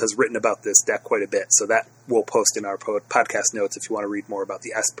 Rasmus also has written about this deck quite a bit, so that we'll post in our podcast notes if you want to read more about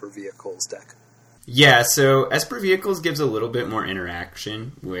the Esper Vehicles deck. Yeah, so Esper Vehicles gives a little bit more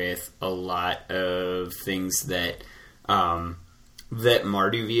interaction with a lot of things that that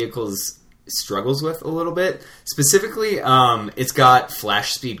Mardu Vehicles struggles with a little bit. Specifically, it's got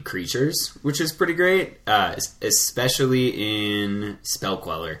flash speed creatures, which is pretty great, especially in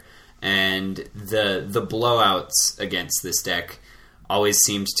Spellqueller. And the blowouts against this deck always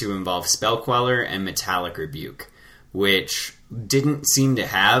seems to involve Spellqueller and Metallic Rebuke, which didn't seem to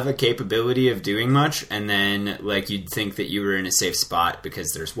have a capability of doing much, and then you'd think that you were in a safe spot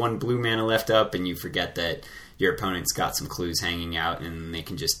because there's 1 blue mana left up, and you forget that your opponent's got some clues hanging out, and they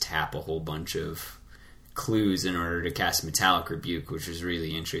can just tap a whole bunch of clues in order to cast Metallic Rebuke, which was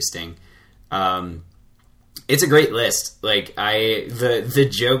really interesting. It's a great list. Like the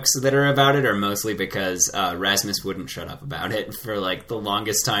jokes that are about it are mostly because Rasmus wouldn't shut up about it for like the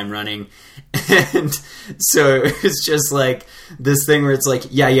longest time running, and so it's just like this thing where it's like,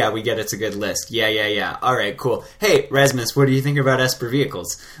 yeah, we get it's a good list. Yeah. All right, cool. Hey, Rasmus, what do you think about Esper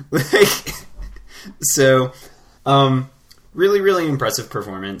vehicles? Like, so, really, really impressive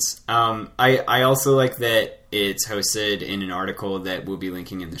performance. I also like that it's hosted in an article that we'll be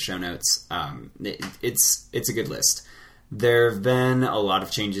linking in the show notes. It's a good list. There have been a lot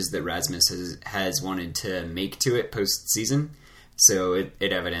of changes that Rasmus has wanted to make to it post-season, so it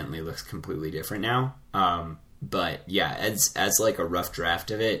evidently looks completely different now. But yeah, as like a rough draft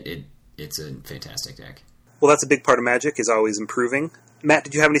of it's a fantastic deck. Well, that's a big part of Magic, is always improving. Matt,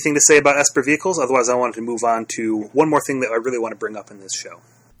 did you have anything to say about Esper vehicles? Otherwise, I wanted to move on to one more thing that I really want to bring up in this show.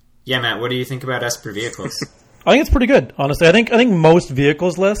 Yeah, Matt, what do you think about Esper vehicles? I think it's pretty good, honestly. I think most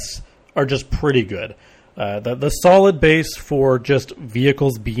vehicles lists are just pretty good. The solid base for just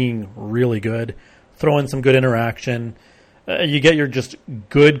vehicles being really good, throw in some good interaction. You get your just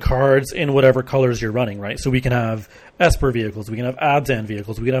good cards in whatever colors you're running, right? So we can have Esper vehicles, we can have Abzan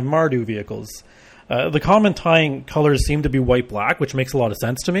vehicles, we can have Mardu vehicles. The common tying colors seem to be white-black, which makes a lot of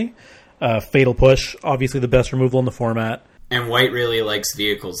sense to me. Fatal Push, obviously the best removal in the format. And white really likes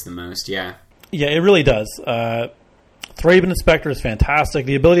vehicles the most, yeah. Yeah, it really does. Thraben Inspector is fantastic.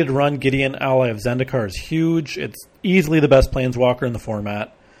 The ability to run Gideon, Ally of Zendikar, is huge. It's easily the best Planeswalker in the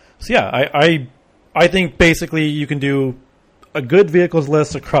format. So yeah, I think basically you can do a good vehicles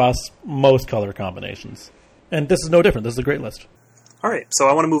list across most color combinations. And this is no different. This is a great list. All right, so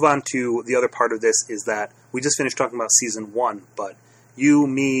I want to move on to the other part of this, is that we just finished talking about Season 1, but you,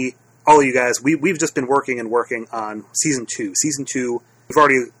 me, all of you guys, we've just been working on Season 2. Season 2,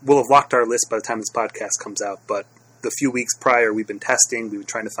 we'll have locked our list by the time this podcast comes out, but the few weeks prior, we've been testing, we've been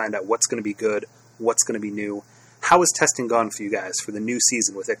trying to find out what's going to be good, what's going to be new. How has testing gone for you guys for the new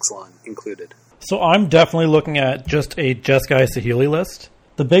season with Ixalan included? So I'm definitely looking at just a Jeskai Saheeli list.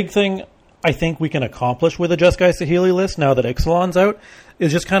 The big thing I think we can accomplish with a Jeskai Saheeli list now that Ixalan's out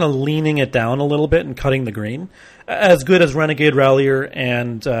is just kind of leaning it down a little bit and cutting the green. As good as Renegade Rallier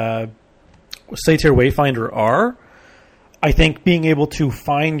and Satyr Wayfinder are, I think being able to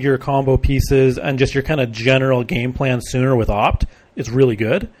find your combo pieces and just your kind of general game plan sooner with Opt is really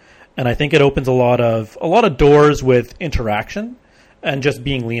good. And I think it opens a lot of doors with interaction and just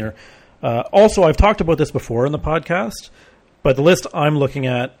being leaner. Also, I've talked about this before in the podcast, but the list I'm looking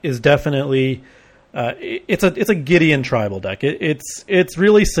at is definitely it's a Gideon tribal deck. It's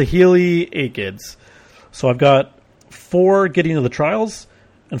really Saheeli 8 Gids. So I've got 4 Gideon of the Trials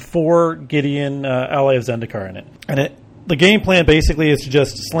and 4 Gideon Ally of Zendikar in it. And the game plan basically is to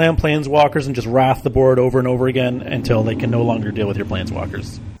just slam Planeswalkers and just wrath the board over and over again until they can no longer deal with your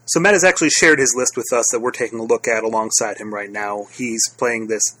Planeswalkers. So Matt has actually shared his list with us that we're taking a look at alongside him right now. He's playing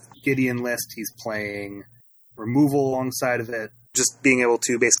this Gideon list. He's playing removal alongside of it. Just being able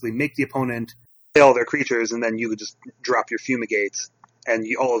to basically make the opponent play all their creatures, and then you could just drop your Fumigates, and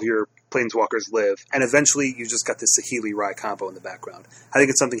all of your Planeswalkers live. And eventually you just got this Saheeli Rai combo in the background. I think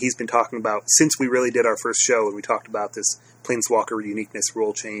it's something he's been talking about since we really did our first show, and we talked about this Planeswalker uniqueness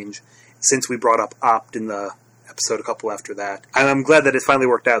rule change, since we brought up Opt in the episode a couple after that. And I'm glad that it finally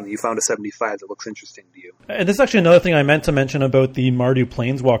worked out and you found a 75 that looks interesting to you. And this is actually another thing I meant to mention about the Mardu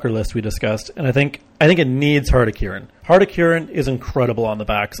Planeswalker list we discussed, and I think it needs Heart of Kiran. Heart of Kiran is incredible on the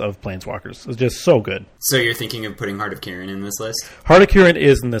backs of Planeswalkers. It's just so good. So you're thinking of putting Heart of Kiran in this list? Heart of Kiran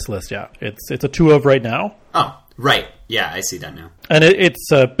is in this list, yeah. It's a 2 of right now. Oh, right. Yeah, I see that now. And it's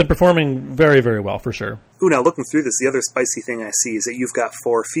been performing very, very well, for sure. Ooh, now looking through this, the other spicy thing I see is that you've got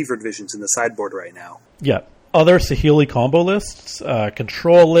 4 Fevered Visions in the sideboard right now. Yeah. Other Saheeli combo lists,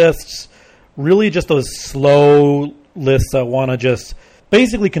 control lists, really just those slow lists that want to just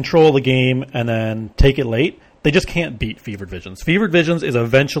basically control the game and then take it late. They just can't beat Fevered Visions. Fevered Visions is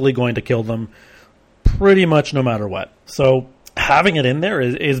eventually going to kill them pretty much no matter what. So having it in there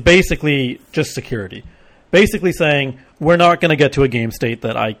is basically just security. Basically saying, we're not going to get to a game state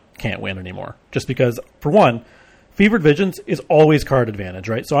that I can't win anymore. Just because, for one, Fevered Visions is always card advantage,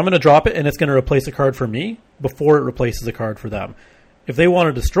 right? So I'm going to drop it, and it's going to replace a card for me before it replaces a card for them. If they want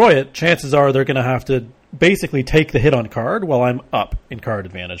to destroy it, chances are they're going to have to basically take the hit on card while I'm up in card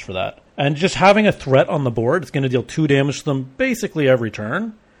advantage for that. And just having a threat on the board is going to deal 2 damage to them basically every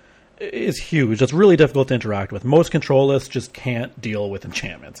turn. is huge. It's really difficult to interact with. Most control lists just can't deal with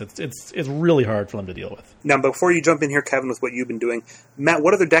enchantments. It's really hard for them to deal with. Now, before you jump in here, Kevin, with what you've been doing, Matt,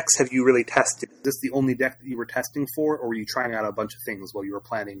 what other decks have you really tested? Is this the only deck that you were testing for, or were you trying out a bunch of things while you were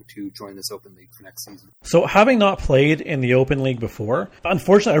planning to join this Open League for next season? So, having not played in the Open League before,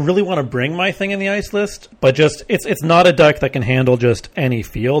 unfortunately, I really want to bring my Thing in the Ice list, but just it's not a deck that can handle just any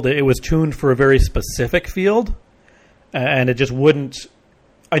field. It was tuned for a very specific field, and it just wouldn't.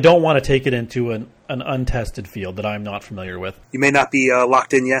 I don't want to take it into an untested field that I'm not familiar with. You may not be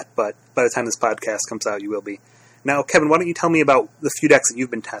locked in yet, but by the time this podcast comes out, you will be. Now, Kevin, why don't you tell me about the few decks that you've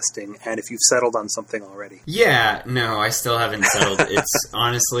been testing, and if you've settled on something already? Yeah, no, I still haven't settled. It's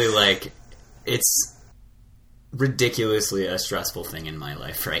honestly, like, it's ridiculously a stressful thing in my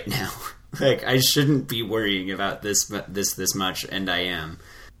life right now. Like, I shouldn't be worrying about this much, and I am.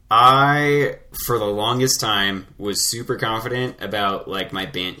 I, for the longest time, was super confident about, like, my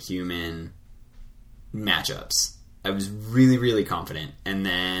Bant Human matchups. I was really, really confident. And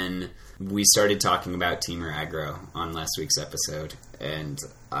then we started talking about Temur aggro on last week's episode, and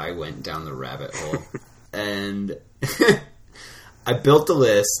I went down the rabbit hole. And I built the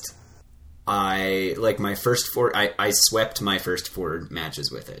list. I swept my first 4 matches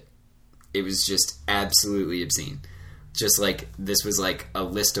with it. It was just absolutely obscene. Just like, this was like a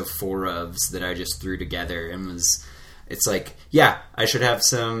list of 4 ofs that I just threw together and it's like, yeah, I should have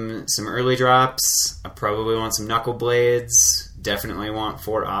some early drops. I probably want some Knuckle Blades. Definitely want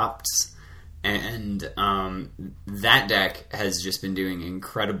 4 opts. And that deck has just been doing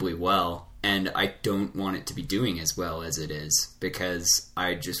incredibly well. And I don't want it to be doing as well as it is, because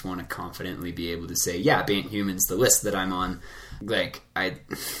I just want to confidently be able to say, yeah, Bant Human's the list that I'm on. Like, I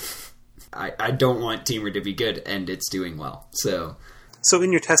don't want Temur to be good, and it's doing well. So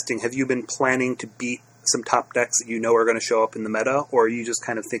in your testing, have you been planning to beat some top decks that you know are going to show up in the meta, or are you just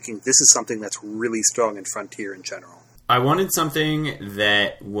kind of thinking this is something that's really strong in Frontier in general? I wanted something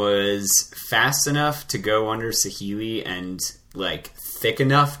that was fast enough to go under Saheeli and, like, thick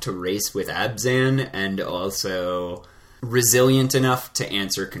enough to race with Abzan, and also resilient enough to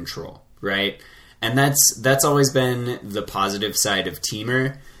answer control, right? And that's always been the positive side of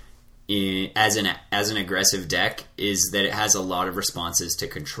Temur. As an aggressive deck, is that it has a lot of responses to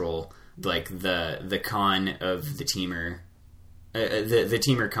control. Like the con of the Temur, the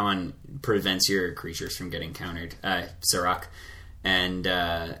Temur con prevents your creatures from getting countered. Surrak, and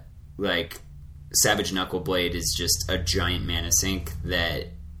like Savage Knuckleblade is just a giant mana sink that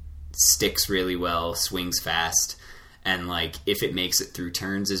sticks really well, swings fast, and like if it makes it through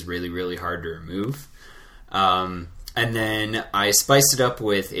turns is really, really hard to remove. And then I spiced it up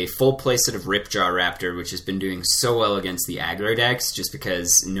with a full playset of Ripjaw Raptor, which has been doing so well against the aggro decks just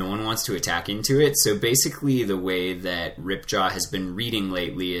because no one wants to attack into it. So basically the way that Ripjaw has been reading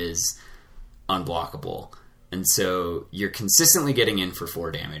lately is unblockable. And so you're consistently getting in for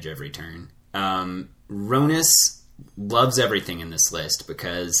 4 damage every turn. Ronus loves everything in this list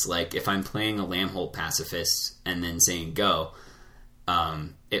because, like, if I'm playing a Lambholt Pacifist and then saying go,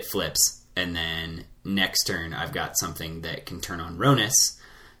 it flips. And then next turn, I've got something that can turn on Ronus.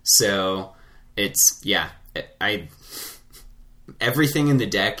 So it's, everything in the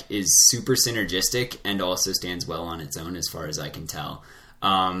deck is super synergistic and also stands well on its own as far as I can tell.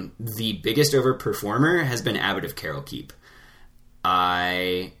 The biggest overperformer has been Abbot of Carolkeep.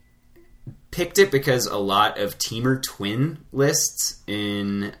 I picked it because a lot of Temur Twin lists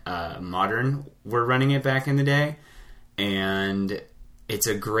in Modern were running it back in the day. And it's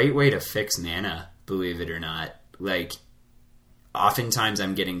a great way to fix mana, believe it or not. Like, oftentimes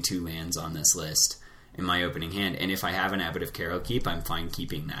I'm getting 2 lands on this list in my opening hand, and if I have an Abbot of Carolkeep, I'm fine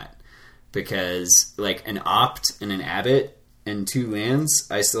keeping that. Because, like, an Opt and an Abbot and 2 lands,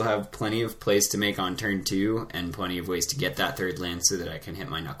 I still have plenty of plays to make on turn 2, and plenty of ways to get that 3rd land so that I can hit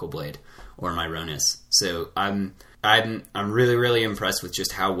my Knuckleblade or my Ronus. So I'm really, really impressed with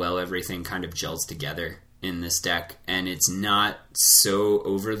just how well everything kind of gels together in this deck, and it's not so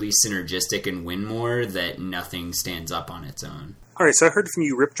overly synergistic and win more that nothing stands up on its own. Alright, so I heard from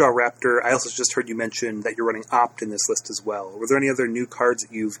you Ripjaw Raptor. I also just heard you mention that you're running Opt in this list as well. Were there any other new cards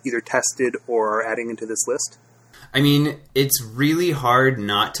that you've either tested or are adding into this list? I mean, it's really hard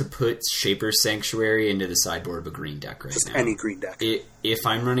not to put Shaper's Sanctuary into the sideboard of a green deck right just now. Just any green deck. If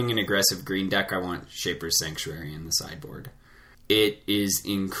I'm running an aggressive green deck, I want Shaper's Sanctuary in the sideboard. It is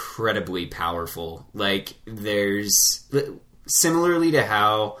incredibly powerful. Like, there's... Similarly to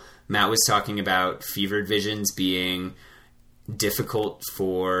how Matt was talking about Fevered Visions being difficult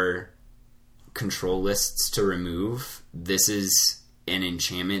for control lists to remove, this is an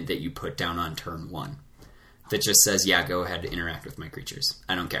enchantment that you put down on turn 1. that just says, yeah, go ahead and interact with my creatures.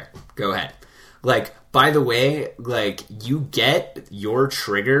 I don't care. Go ahead. Like, by the way, like, you get your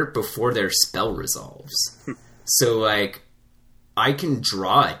trigger before their spell resolves. So, like, I can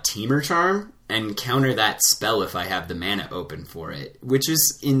draw a Temur Charm and counter that spell if I have the mana open for it, which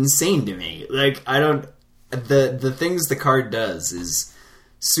is insane to me. Like, I don't... The things the card does is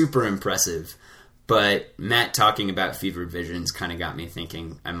super impressive. But Matt talking about Fevered Visions kind of got me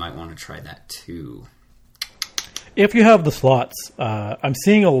thinking I might want to try that too. If you have the slots, I'm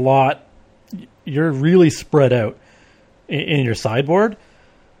seeing a lot. You're really spread out in your sideboard.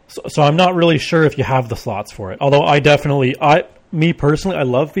 So I'm not really sure if you have the slots for it. Although me personally, I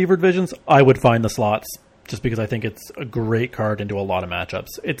love Fevered Visions. I would find the slots just because I think it's a great card into a lot of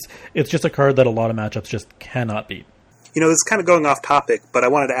matchups. It's just a card that a lot of matchups just cannot beat. You know, this is kind of going off topic, but I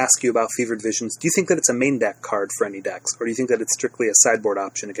wanted to ask you about Fevered Visions. Do you think that it's a main deck card for any decks, or do you think that it's strictly a sideboard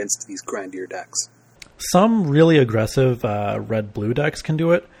option against these grindier decks? Some really aggressive red-blue decks can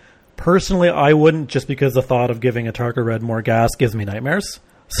do it. Personally, I wouldn't, just because the thought of giving a Tarka Red more gas gives me nightmares.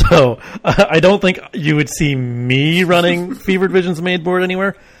 So I don't think you would see me running Fevered Visions main board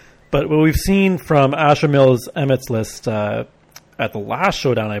anywhere. But what we've seen from Asher Mills' Emmett's list at the last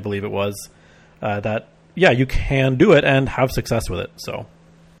showdown, I believe it was, that, yeah, you can do it and have success with it. So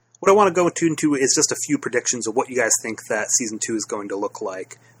what I want to go into is just a few predictions of what you guys think that Season 2 is going to look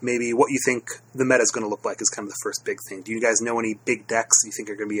like. Maybe what you think the meta is going to look like is kind of the first big thing. Do you guys know any big decks you think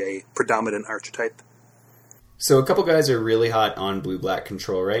are going to be a predominant archetype? So a couple guys are really hot on blue-black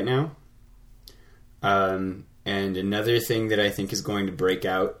control right now. And another thing that I think is going to break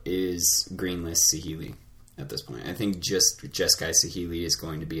out is greenless Saheeli at this point. I think just Jeskai Saheeli is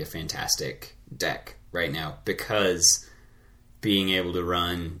going to be a fantastic deck right now because being able to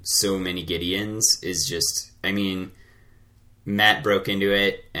run so many Gideons is just... I mean, Matt broke into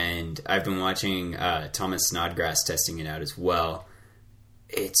it, and I've been watching Thomas Snodgrass testing it out as well.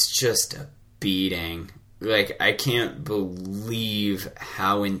 It's just a beating. Like, I can't believe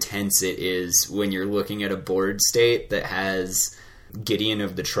how intense it is when you're looking at a board state that has Gideon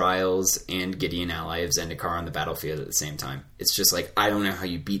of the Trials and Gideon Ally of Zendikar on the battlefield at the same time. It's just like, I don't know how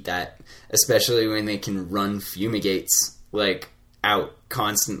you beat that, especially when they can run Fumigates, like, out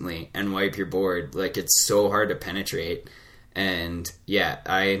constantly and wipe your board. Like, it's so hard to penetrate. And, yeah,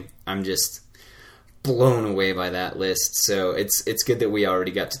 I'm just blown away by that list. So it's good that we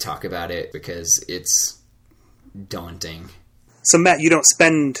already got to talk about it because it's daunting. So Matt, you don't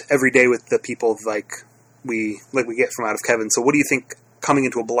spend every day with the people like we get from Out of Kevin. So what do you think coming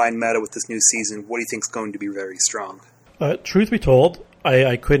into a blind meta with this new season? What do you think is going to be very strong? Truth be told,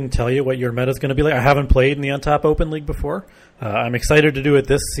 I couldn't tell you what your meta is going to be like. I haven't played in the Untap Open League before. I'm excited to do it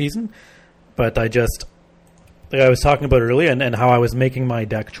this season, but I just, like I was talking about earlier, and how I was making my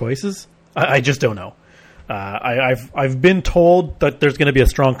deck choices. I just don't know. I've been told that there's going to be a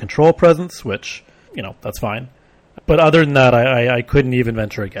strong control presence, which, you know, that's fine. But other than that, I couldn't even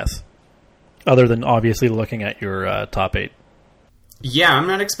venture a guess. Other than obviously looking at your top 8. Yeah, I'm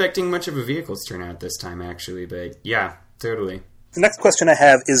not expecting much of a vehicles turnout this time, actually. But yeah, totally. The next question I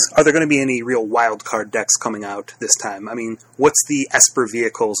have is, are there going to be any real wild card decks coming out this time? I mean, what's the Esper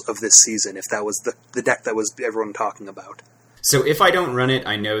vehicles of this season, if that was the deck that was everyone talking about? So if I don't run it,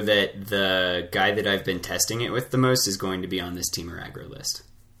 I know that the guy that I've been testing it with the most is going to be on this Temur aggro list.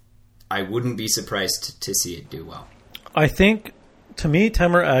 I wouldn't be surprised to see it do well. I think, to me,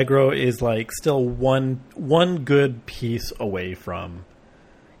 Temur aggro is like still one good piece away from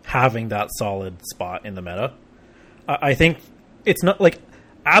having that solid spot in the meta. I think it's not like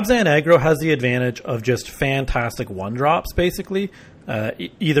Abzan aggro has the advantage of just fantastic one drops, basically,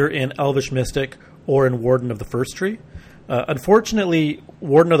 either in Elvish Mystic or in Warden of the First Tree. Unfortunately,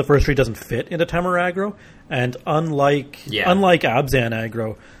 Warden of the First Tree doesn't fit into Temur aggro, and unlike Abzan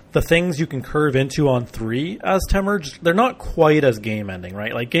aggro, the things you can curve into on 3 as Temur, they're not quite as game-ending,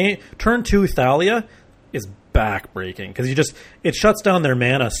 right? Like turn 2 Thalia is back-breaking because it shuts down their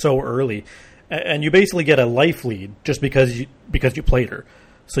mana so early, and you basically get a life lead just because you played her.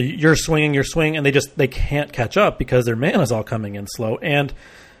 So you're swinging your swing, and they can't catch up because their mana's all coming in slow, and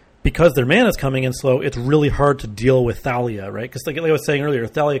because their mana's coming in slow, it's really hard to deal with Thalia, right? Because like I was saying earlier,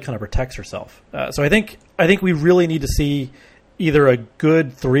 Thalia kind of protects herself. So I think we really need to see either a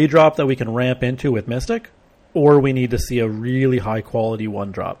good 3-drop that we can ramp into with Mystic, or we need to see a really high-quality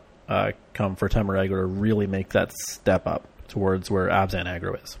 1-drop come for Temur aggro to really make that step up towards where Abzan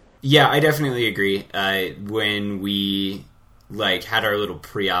aggro is. Yeah, I definitely agree. When we had our little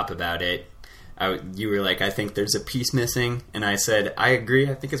pre-op about it, You were like, I think there's a piece missing, and I said, I agree.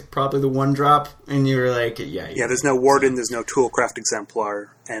 I think it's probably the one drop, and you were like, yeah. Yeah, there's no Warden, there's no Toolcraft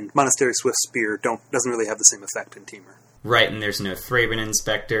Exemplar, and Monastery Swift Spear doesn't really have the same effect in Temur. Right, and there's no Thraben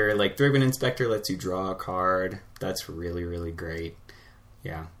Inspector. Like, Thraben Inspector lets you draw a card. That's really, really great.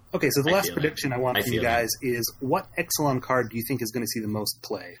 Yeah. Okay, so the last prediction I want from you guys is, what Ixalan card do you think is going to see the most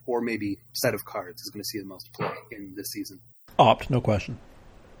play, or maybe set of cards is going to see the most play in this season? Opt, no question.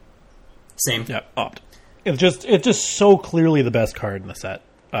 Same. Yeah, Opt. It's just so clearly the best card in the set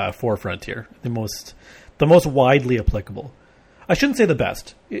for Frontier. The most widely applicable. I shouldn't say the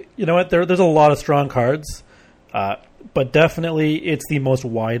best. You know what? There's a lot of strong cards, but definitely it's the most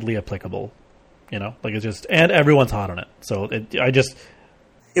widely applicable. You know, like it's just, and everyone's hot on it. So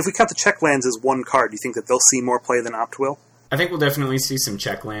if we count the check lands as one card, do you think that they'll see more play than Opt will? I think we'll definitely see some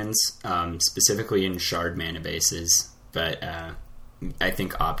check lands, specifically in Shard mana bases, but I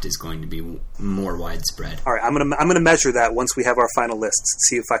think Opt is going to be more widespread. All right, I'm gonna measure that once we have our final lists.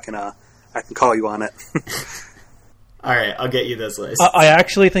 See if I can call you on it. All right, I'll get you those lists. I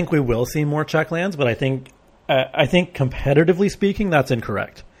actually think we will see more check lands, but I think competitively speaking, that's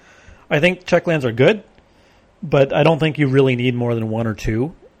incorrect. I think check lands are good, but I don't think you really need more than one or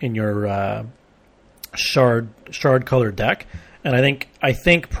two in your shard colored deck. And I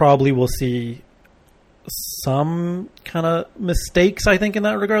think probably we'll see some kind of mistakes, I think, in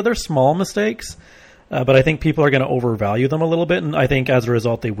that regard. They're small mistakes, but I think people are going to overvalue them a little bit, and I think as a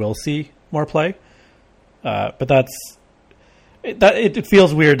result they will see more play. But it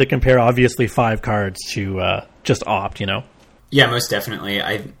feels weird to compare, obviously, 5 cards to just Opt, you know? Yeah, most definitely.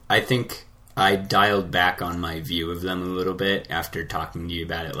 I think I dialed back on my view of them a little bit after talking to you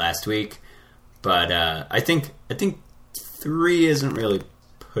about it last week, but I think 3 isn't really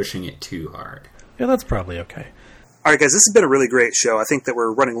pushing it too hard. Yeah, that's probably okay. All right, guys, this has been a really great show. I think that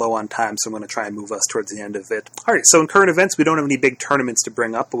we're running low on time, so I'm going to try and move us towards the end of it. All right, so in current events, we don't have any big tournaments to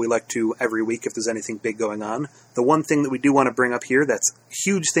bring up, but we like to every week if there's anything big going on. The one thing that we do want to bring up here that's a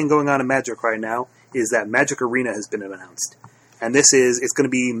huge thing going on in Magic right now is that Magic Arena has been announced. And it's going to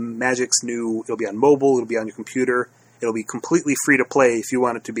be Magic's new, it'll be on mobile, it'll be on your computer, it'll be completely free to play if you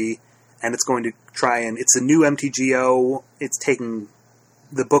want it to be, and it's going to it's a new MTGO, it's taking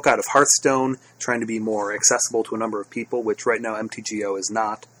the book out of Hearthstone, trying to be more accessible to a number of people, which right now MTGO is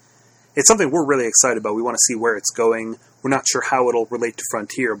not. It's something we're really excited about. We want to see where it's going. We're not sure how it'll relate to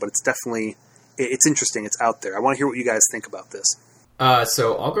Frontier, but it's definitely, it's interesting, it's out there. I want to hear what you guys think about this.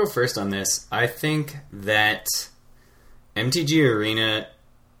 So I'll go first on this. I think that MTG Arena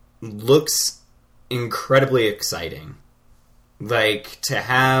looks incredibly exciting. Like, to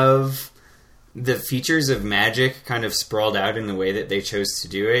have the features of Magic kind of sprawled out in the way that they chose to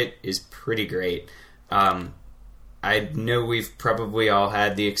do it is pretty great. I know we've probably all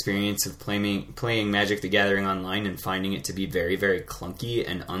had the experience of playing Magic the Gathering online and finding it to be very, very clunky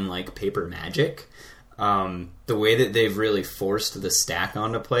and unlike paper Magic. The way that they've really forced the stack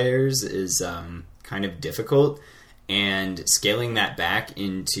onto players is kind of difficult. And scaling that back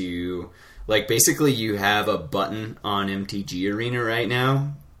into, like, basically you have a button on MTG Arena right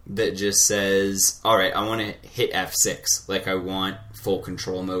now that just says, all right, I want to hit F6. Like, I want full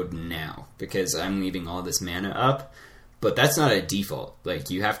control mode now because I'm leaving all this mana up. But that's not a default. Like,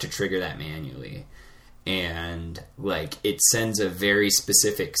 you have to trigger that manually. And, like, it sends a very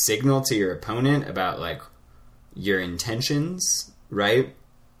specific signal to your opponent about, like, your intentions, right?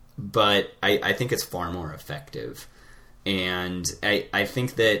 But I think it's far more effective. And I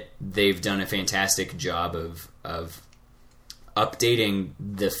think that they've done a fantastic job of updating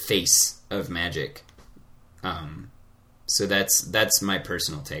the face of Magic. So that's my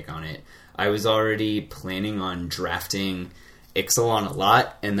personal take on it. I was already planning on drafting Ixalan a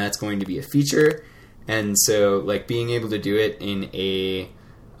lot, and that's going to be a feature. And so, like, being able to do it in a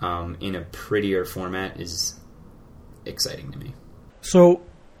prettier format is exciting to me. So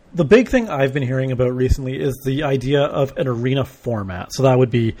the big thing I've been hearing about recently is the idea of an arena format. So that would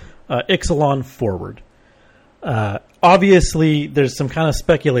be Ixalan Forward. Obviously, there's some kind of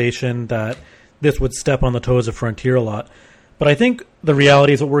speculation that this would step on the toes of Frontier a lot. But I think the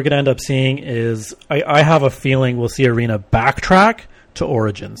reality is what we're going to end up seeing is I have a feeling we'll see Arena backtrack to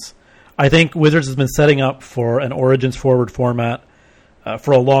Origins. I think Wizards has been setting up for an Origins Forward format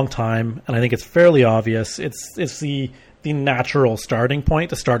for a long time, and I think it's fairly obvious. It's the natural starting point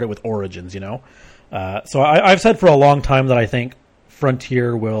to start it with Origins, you know? So I've said for a long time that I think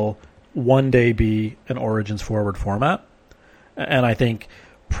Frontier will one day be an Origins Forward format, and I think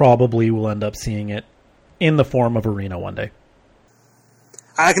probably we'll end up seeing it in the form of Arena one day.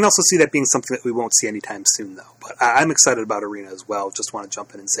 I can also see that being something that we won't see anytime soon, though. But I'm excited about Arena as well. Just want to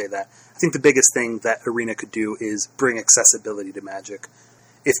jump in and say that. I think the biggest thing that Arena could do is bring accessibility to Magic.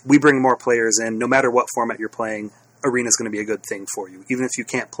 If we bring more players in, no matter what format you're playing, Arena is going to be a good thing for you. Even if you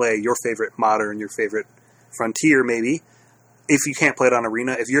can't play your favorite Modern, your favorite Frontier, maybe, if you can't play it on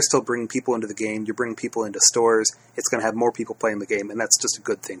Arena, if you're still bringing people into the game, you're bringing people into stores, it's going to have more people playing the game, and that's just a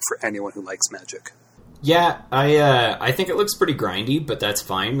good thing for anyone who likes Magic. Yeah, I think it looks pretty grindy, but that's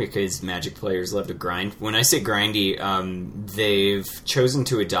fine because Magic players love to grind. When I say grindy, they've chosen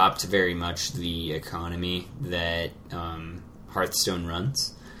to adopt very much the economy that Hearthstone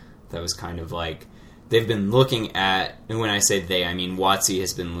runs. That was kind of like, they've been looking at, and when I say they, I mean WotC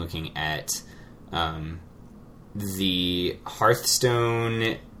has been looking at the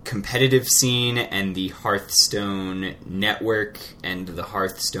Hearthstone competitive scene and the Hearthstone network and the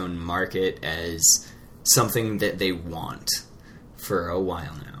Hearthstone market as something that they want for a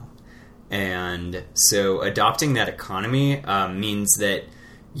while now. And so adopting that economy means that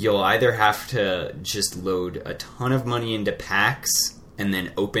you'll either have to just load a ton of money into packs and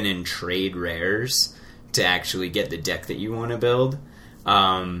then open and trade rares to actually get the deck that you want to build.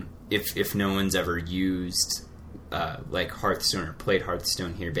 If no one's ever used like Hearthstone or played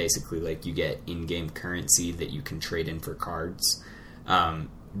Hearthstone here, basically like you get in-game currency that you can trade in for cards,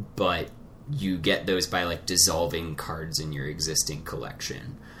 but you get those by like dissolving cards in your existing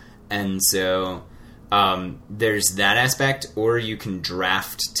collection. And so there's that aspect, or you can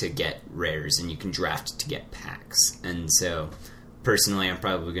draft to get rares and you can draft to get packs. And so personally I'm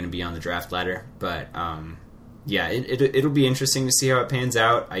probably going to be on the draft ladder, but yeah, it'll be interesting to see how it pans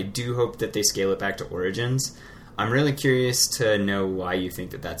out. I do hope that they scale it back to Origins. I'm really curious to know why you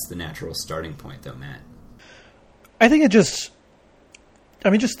think that that's the natural starting point, though, Matt. I think just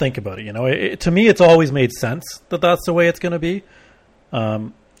think about it. To me, it's always made sense that that's the way it's going to be.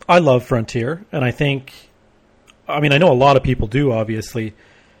 I love Frontier, and I know a lot of people do, obviously,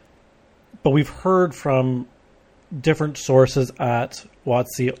 but we've heard from different sources at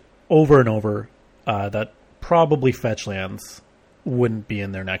WotC over and over that probably fetch lands wouldn't be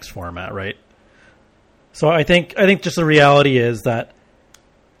in their next format, right? So I think just the reality is that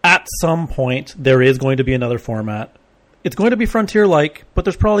at some point there is going to be another format. It's going to be Frontier-like, but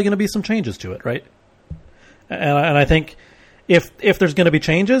there's probably going to be some changes to it, right? And I think if there's going to be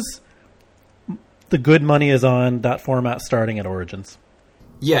changes, the good money is on that format starting at Origins.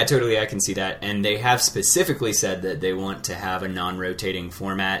 Yeah, totally, I can see that. And they have specifically said that they want to have a non-rotating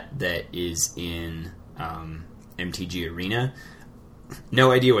format that is in MTG Arena.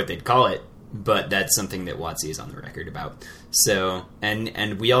 No idea what they'd call it, but that's something that WotC is on the record about. So,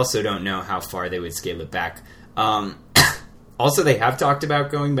 and we also don't know how far they would scale it back. Also, they have talked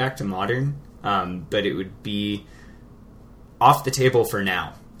about going back to Modern, but it would be off the table for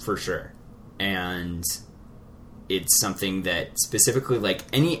now, for sure. And it's something that specifically, like,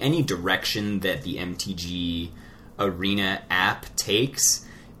 any direction that the MTG Arena app takes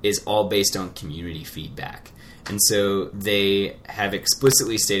is all based on community feedback. And so they have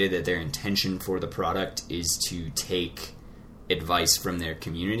explicitly stated that their intention for the product is to take advice from their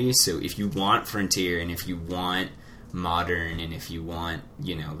community. So if you want Frontier and if you want Modern and if you want,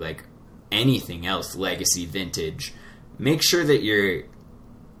 like anything else, Legacy, Vintage, make sure that you're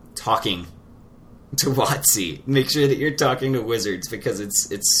talking to WotC. Make sure that you're talking to Wizards because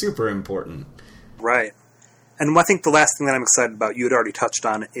it's super important. Right. And I think the last thing that I'm excited about, you had already touched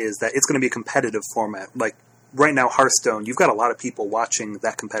on, is that it's going to be a competitive format. Like, right now, Hearthstone, you've got a lot of people watching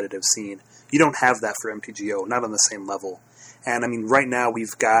that competitive scene. You don't have that for MTGO, not on the same level. And, right now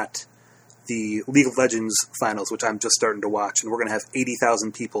we've got the League of Legends finals, which I'm just starting to watch, and we're going to have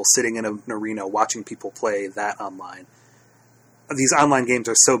 80,000 people sitting in an arena watching people play that online. These online games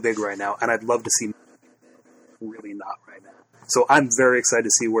are so big right now, and I'd love to see really not right now. So I'm very excited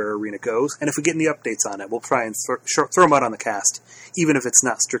to see where Arena goes, and if we get any updates on it, we'll try and throw them out on the cast, even if it's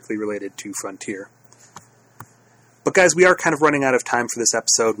not strictly related to Frontier. But guys, we are kind of running out of time for this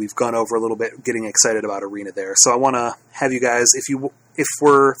episode. We've gone over a little bit, getting excited about Arena there. So I want to have you guys, if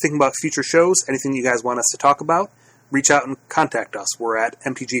we're thinking about future shows, anything you guys want us to talk about, reach out and contact us. We're at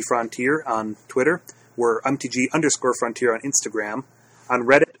MTG Frontier on Twitter. We're MTG_Frontier on Instagram. On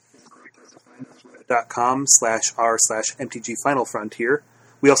Reddit, reddit.com/r/MTG Final Frontier.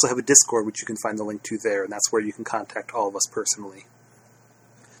 We also have a Discord, which you can find the link to there, and that's where you can contact all of us personally.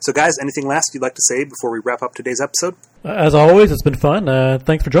 So, guys, anything last you'd like to say before we wrap up today's episode? As always, it's been fun.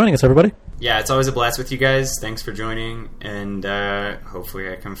 Thanks for joining us, everybody. Yeah, it's always a blast with you guys. Thanks for joining, and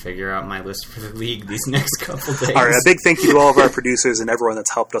hopefully I can figure out my list for the league these next couple days. All right, a big thank you to all of our producers and everyone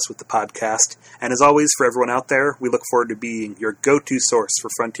that's helped us with the podcast. And as always, for everyone out there, we look forward to being your go-to source for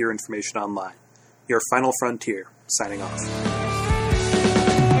Frontier information online. Your Final Frontier, signing off.